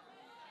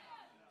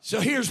 So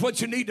here's what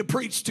you need to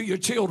preach to your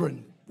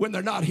children when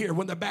they're not here,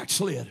 when they're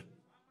backslid.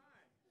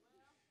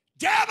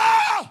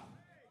 Devil!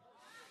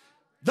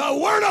 The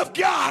word of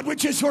God,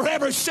 which is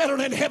forever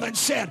settled in heaven,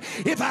 said,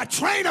 if I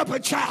train up a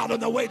child in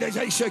the way that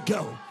they should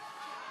go,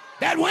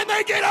 that when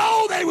they get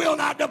old, they will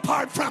not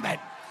depart from it.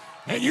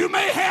 And you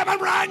may have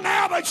them right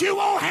now, but you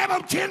won't have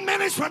them 10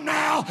 minutes from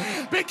now,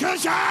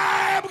 because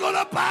I am going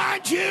to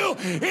bind you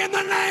in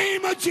the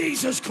name of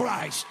Jesus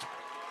Christ.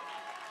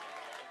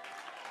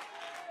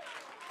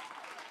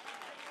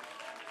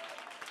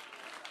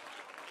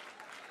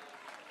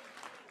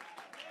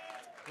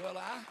 Well,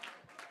 I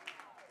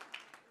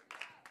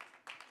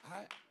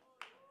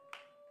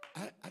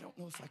don't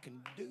know if I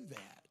can do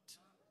that.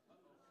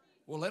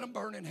 Well, let them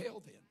burn in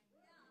hell then.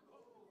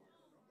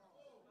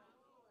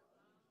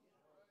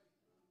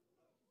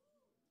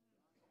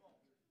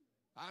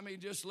 I mean,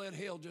 just let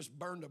hell just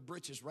burn the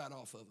britches right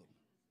off of them.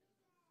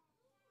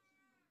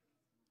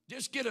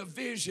 Just get a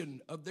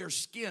vision of their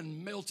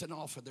skin melting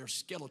off of their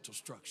skeletal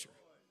structure,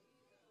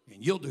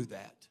 and you'll do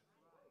that.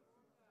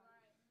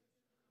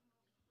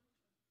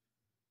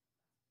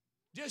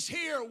 Just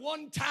hear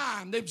one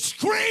time them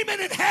screaming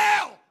in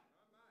hell.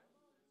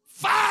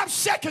 5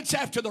 seconds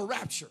after the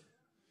rapture.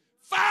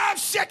 5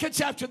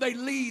 seconds after they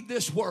leave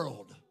this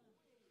world.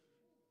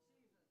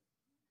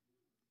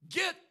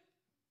 Get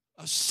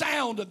a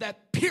sound of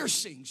that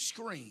piercing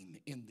scream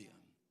in them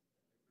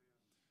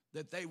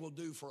that they will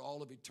do for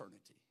all of eternity.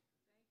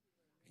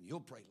 And you'll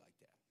pray like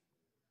that.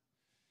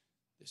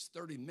 This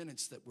 30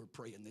 minutes that we're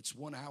praying, it's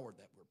 1 hour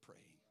that we're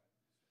praying.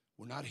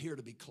 We're not here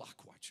to be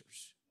clock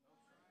watchers.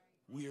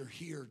 We are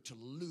here to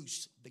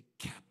loose the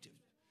captive.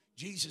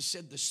 Jesus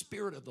said, the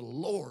Spirit of the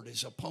Lord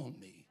is upon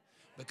me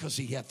because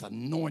he hath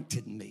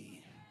anointed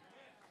me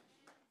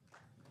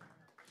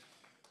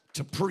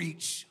to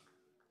preach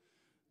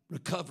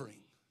recovering,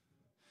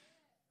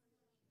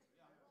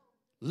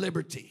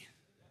 liberty,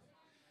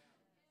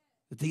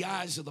 that the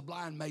eyes of the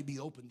blind may be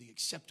opened, the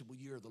acceptable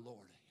year of the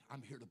Lord.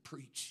 I'm here to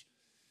preach.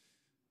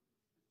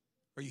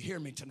 Are you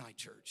hearing me tonight,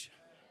 church?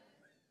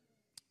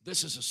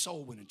 This is a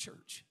soul-winning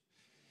church.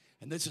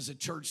 And this is a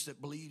church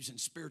that believes in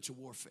spiritual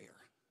warfare.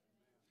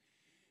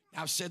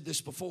 Now, I've said this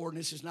before,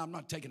 and I'm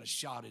not taking a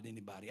shot at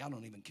anybody. I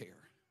don't even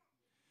care.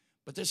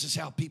 But this is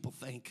how people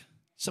think.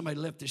 Somebody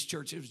left this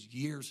church, it was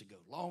years ago,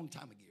 long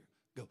time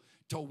ago,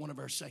 told one of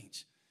our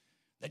saints,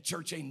 that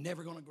church ain't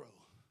never going to grow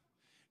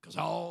because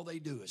all they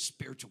do is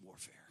spiritual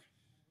warfare.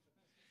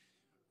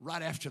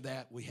 Right after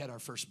that, we had our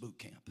first boot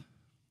camp.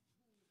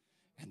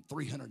 And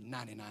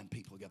 399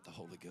 people got the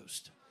Holy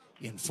Ghost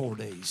in 4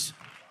 days.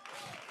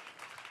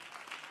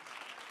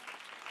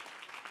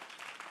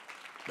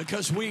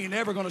 Because we ain't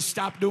ever going to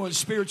stop doing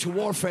spiritual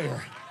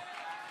warfare.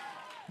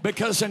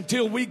 Because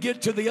until we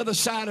get to the other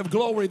side of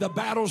glory, the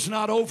battle's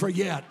not over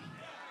yet.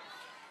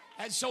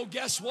 And so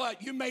guess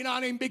what? You may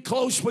not even be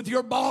close with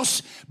your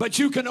boss, but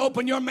you can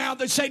open your mouth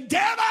and say,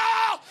 devil,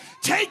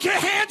 take your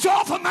hands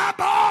off of my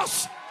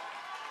boss.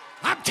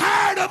 I'm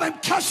tired of him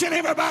cussing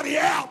everybody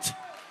out.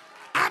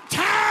 I'm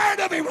tired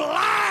of him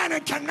lying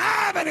and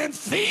conniving and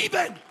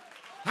thieving.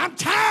 I'm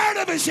tired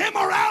of his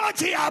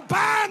immorality. I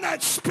bind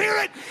that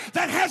spirit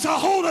that has a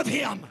hold of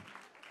him.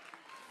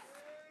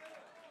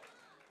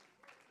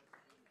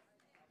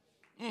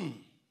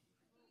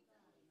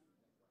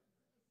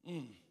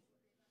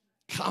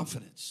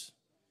 Confidence.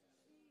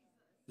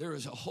 There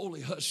is a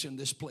holy hush in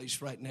this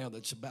place right now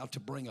that's about to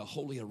bring a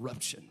holy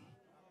eruption.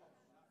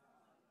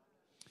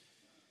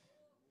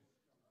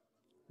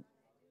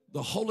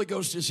 The Holy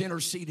Ghost is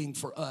interceding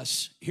for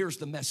us. Here's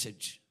the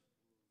message.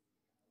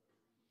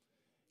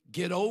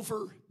 Get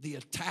over the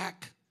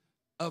attack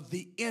of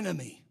the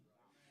enemy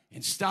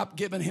and stop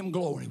giving him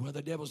glory. Well,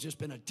 the devil's just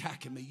been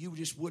attacking me. You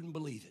just wouldn't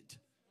believe it.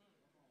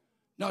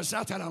 No, it's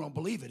not that I don't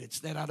believe it. It's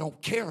that I don't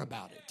care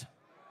about it.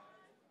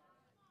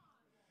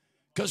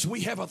 Because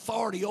we have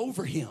authority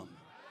over him.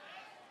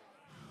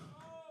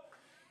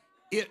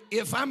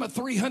 If I'm a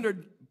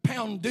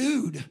 300-pound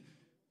dude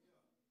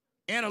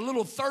and a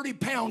little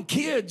 30-pound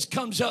kid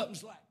comes up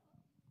and's like,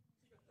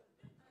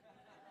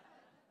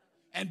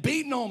 and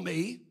beating on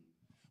me,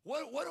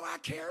 what do I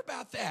care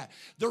about that?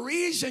 The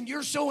reason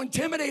you're so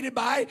intimidated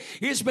by it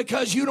is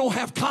because you don't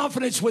have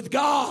confidence with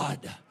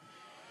God.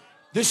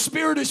 The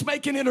Spirit is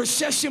making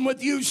intercession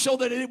with you so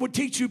that it would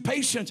teach you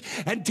patience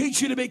and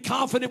teach you to be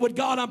confident with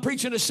God. I'm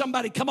preaching to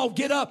somebody. Come on,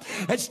 get up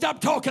and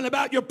stop talking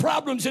about your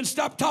problems and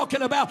stop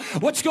talking about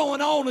what's going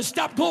on and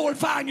stop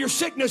glorifying your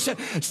sickness and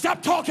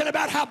stop talking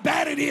about how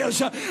bad it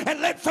is and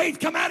let faith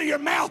come out of your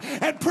mouth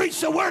and preach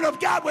the word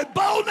of God with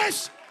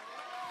boldness.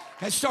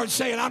 And start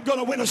saying, I'm going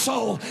to win a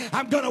soul.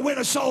 I'm going to win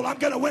a soul. I'm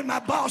going to win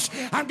my boss.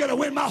 I'm going to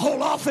win my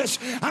whole office.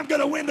 I'm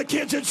going to win the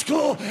kids at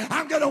school.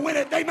 I'm going to win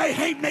it. They may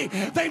hate me.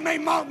 They may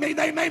mock me.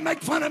 They may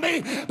make fun of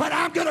me. But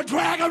I'm going to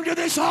drag them to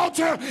this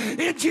altar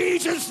in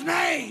Jesus'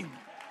 name.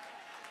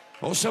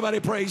 Oh, somebody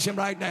praise him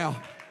right now.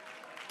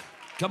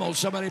 Come on,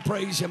 somebody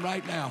praise him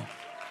right now.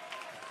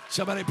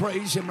 Somebody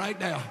praise him right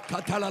now.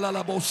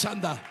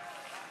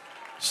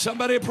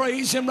 Somebody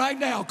praise him right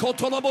now.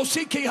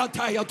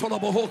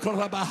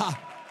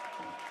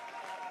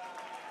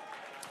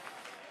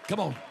 Come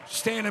on,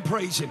 stand and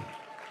praise him.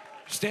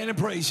 Stand and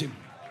praise him.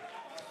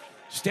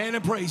 Stand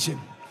and praise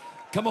him.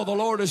 Come on, the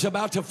Lord is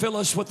about to fill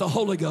us with the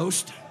Holy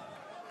Ghost.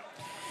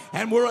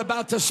 And we're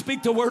about to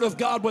speak the word of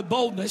God with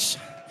boldness.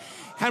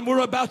 And we're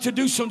about to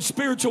do some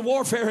spiritual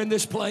warfare in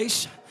this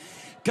place.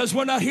 Because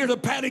we're not here to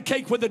patty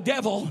cake with the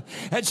devil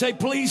and say,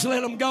 please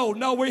let him go.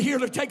 No, we're here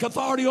to take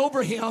authority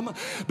over him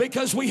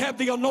because we have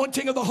the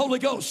anointing of the Holy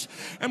Ghost.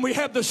 And we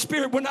have the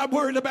Spirit. We're not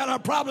worried about our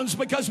problems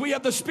because we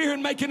have the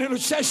Spirit making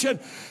intercession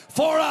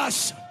for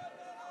us.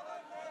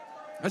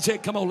 That's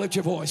it. Come on, lift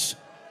your voice.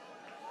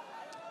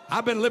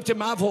 I've been lifting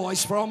my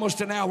voice for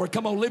almost an hour.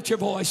 Come on, lift your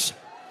voice.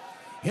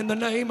 In the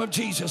name of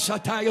Jesus.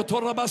 That's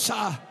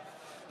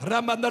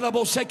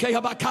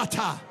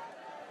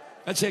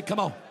it. Come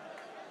on.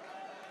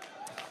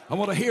 I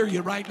want to hear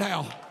you right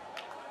now.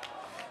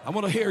 I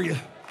want to hear you.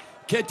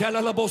 Come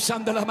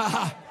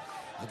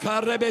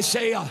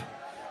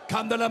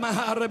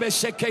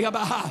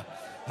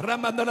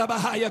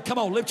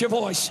on, lift your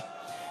voice.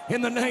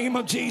 In the name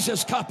of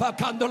Jesus.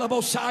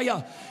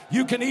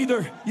 You can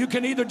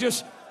either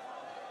just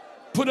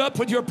put up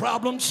with your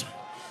problems.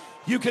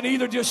 You can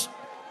either just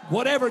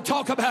whatever,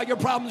 talk about your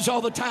problems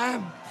all the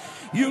time.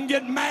 You can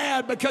get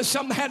mad because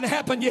something hadn't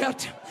happened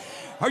yet.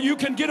 Or you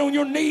can get on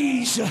your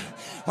knees,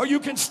 or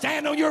you can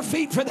stand on your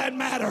feet for that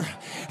matter,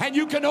 and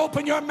you can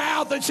open your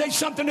mouth and say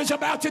something is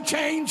about to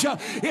change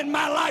in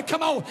my life.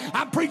 Come on,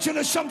 I'm preaching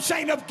to some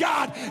saint of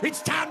God.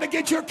 It's time to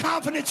get your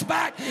confidence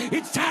back.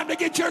 It's time to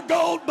get your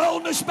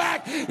boldness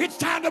back. It's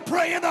time to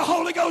pray in the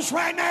Holy Ghost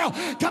right now.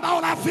 Come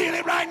on, I feel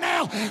it right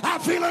now. I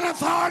feel an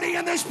authority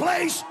in this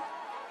place.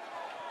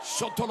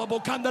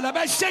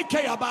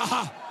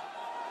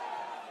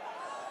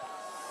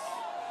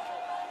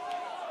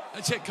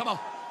 That's it, come on.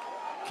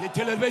 I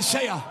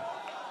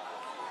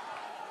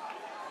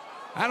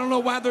don't know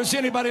why there's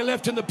anybody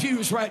left in the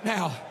pews right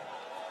now.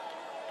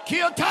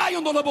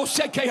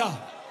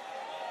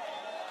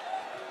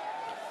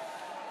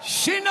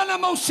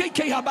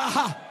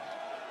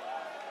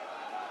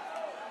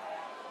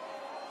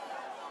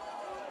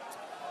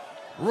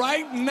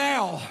 Right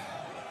now,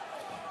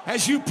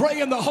 as you pray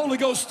in the Holy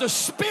Ghost, the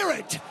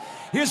Spirit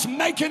is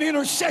making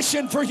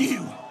intercession for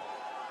you.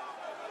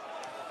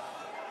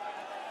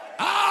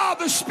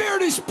 The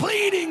Spirit is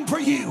pleading for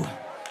you.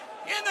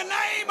 In the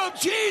name of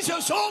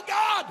Jesus, oh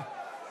God,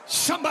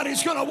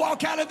 somebody's going to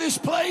walk out of this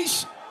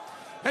place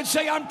and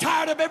say, I'm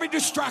tired of every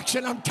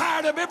distraction. I'm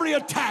tired of every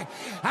attack.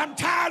 I'm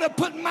tired of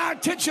putting my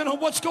attention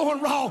on what's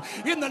going wrong.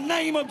 In the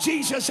name of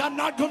Jesus, I'm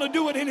not going to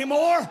do it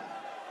anymore.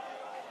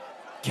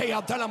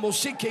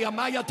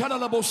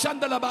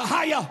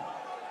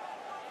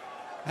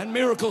 And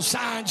miracle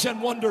signs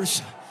and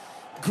wonders.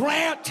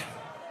 Grant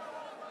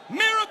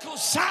miracle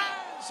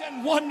signs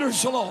and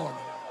wonders, Lord.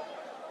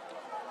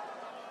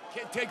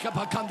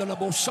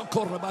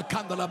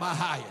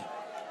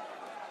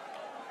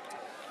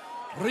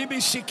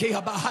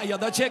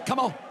 That's it. Come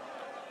on.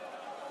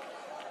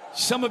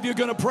 Some of you are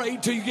going to pray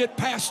till you get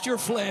past your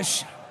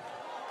flesh.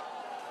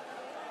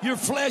 Your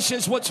flesh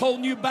is what's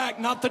holding you back,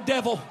 not the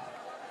devil.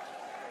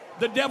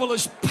 The devil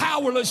is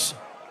powerless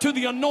to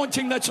the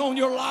anointing that's on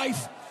your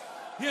life.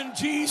 In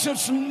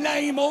Jesus'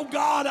 name, oh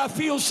God, I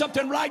feel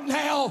something right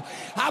now.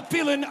 I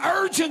feel an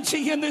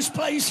urgency in this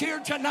place here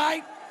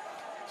tonight.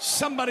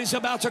 Somebody's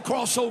about to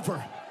cross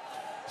over.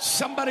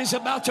 Somebody's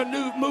about to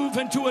move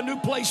into a new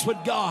place with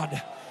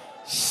God.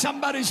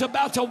 Somebody's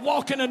about to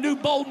walk in a new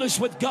boldness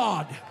with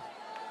God.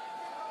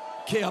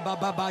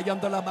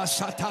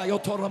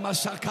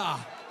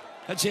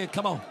 That's it,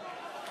 come on.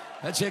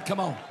 That's it, come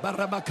on.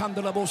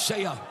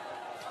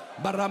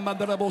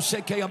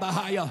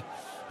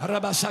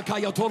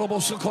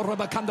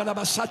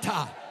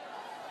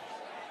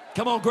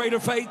 Come on, greater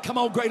faith. Come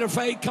on, greater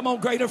faith. Come on,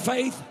 greater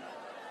faith.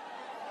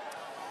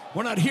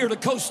 We're not here to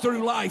coast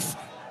through life.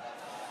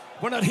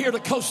 We're not here to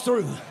coast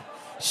through.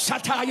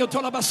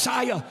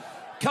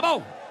 Come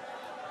on.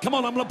 Come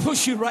on, I'm going to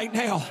push you right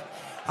now.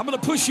 I'm going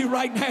to push you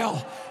right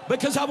now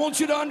because I want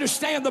you to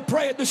understand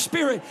the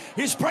Spirit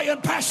is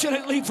praying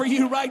passionately for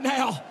you right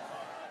now.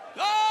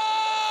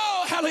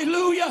 Oh,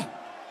 hallelujah.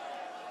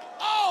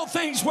 All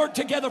things work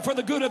together for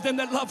the good of them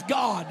that love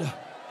God,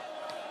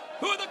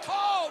 who are the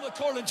called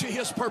according to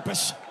His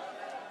purpose.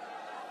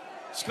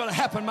 It's going to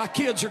happen. My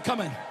kids are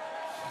coming.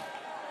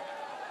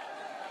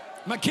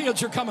 My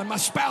kids are coming. My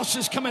spouse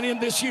is coming in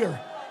this year.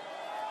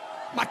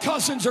 My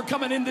cousins are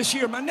coming in this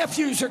year. My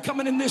nephews are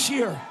coming in this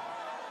year.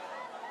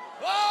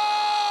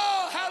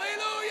 Oh,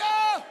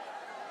 hallelujah.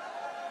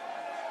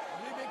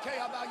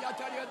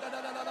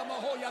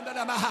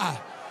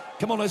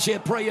 Come on, let's say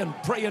it. Pray in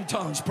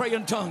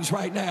tongues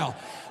right now.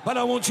 But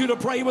I want you to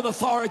pray with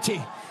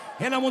authority.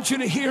 And I want you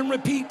to hear and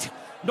repeat.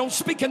 Don't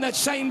speak in that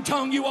same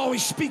tongue you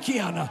always speak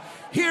in.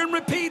 Hear and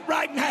repeat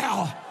right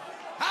now.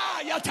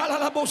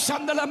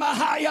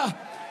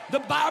 The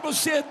Bible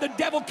said the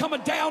devil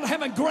coming down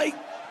having great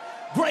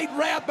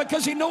wrath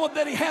because he knoweth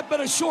that he had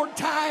but a short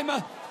time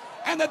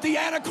and that the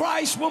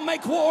Antichrist will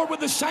make war with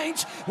the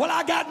saints. Well,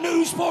 I got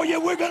news for you.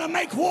 We're going to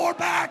make war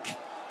back.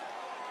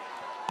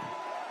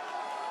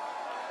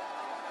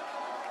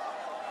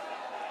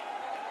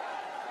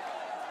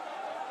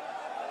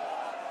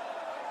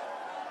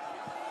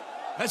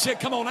 That's it.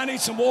 Come on. I need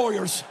some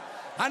warriors.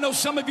 I know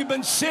some of you have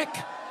been sick,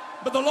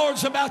 but the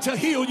Lord's about to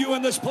heal you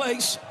in this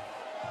place.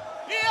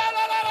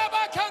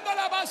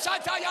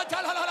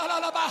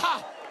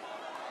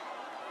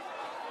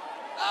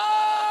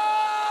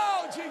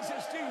 Oh,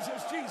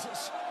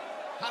 Jesus.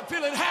 I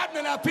feel it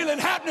happening. I feel it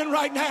happening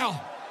right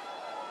now.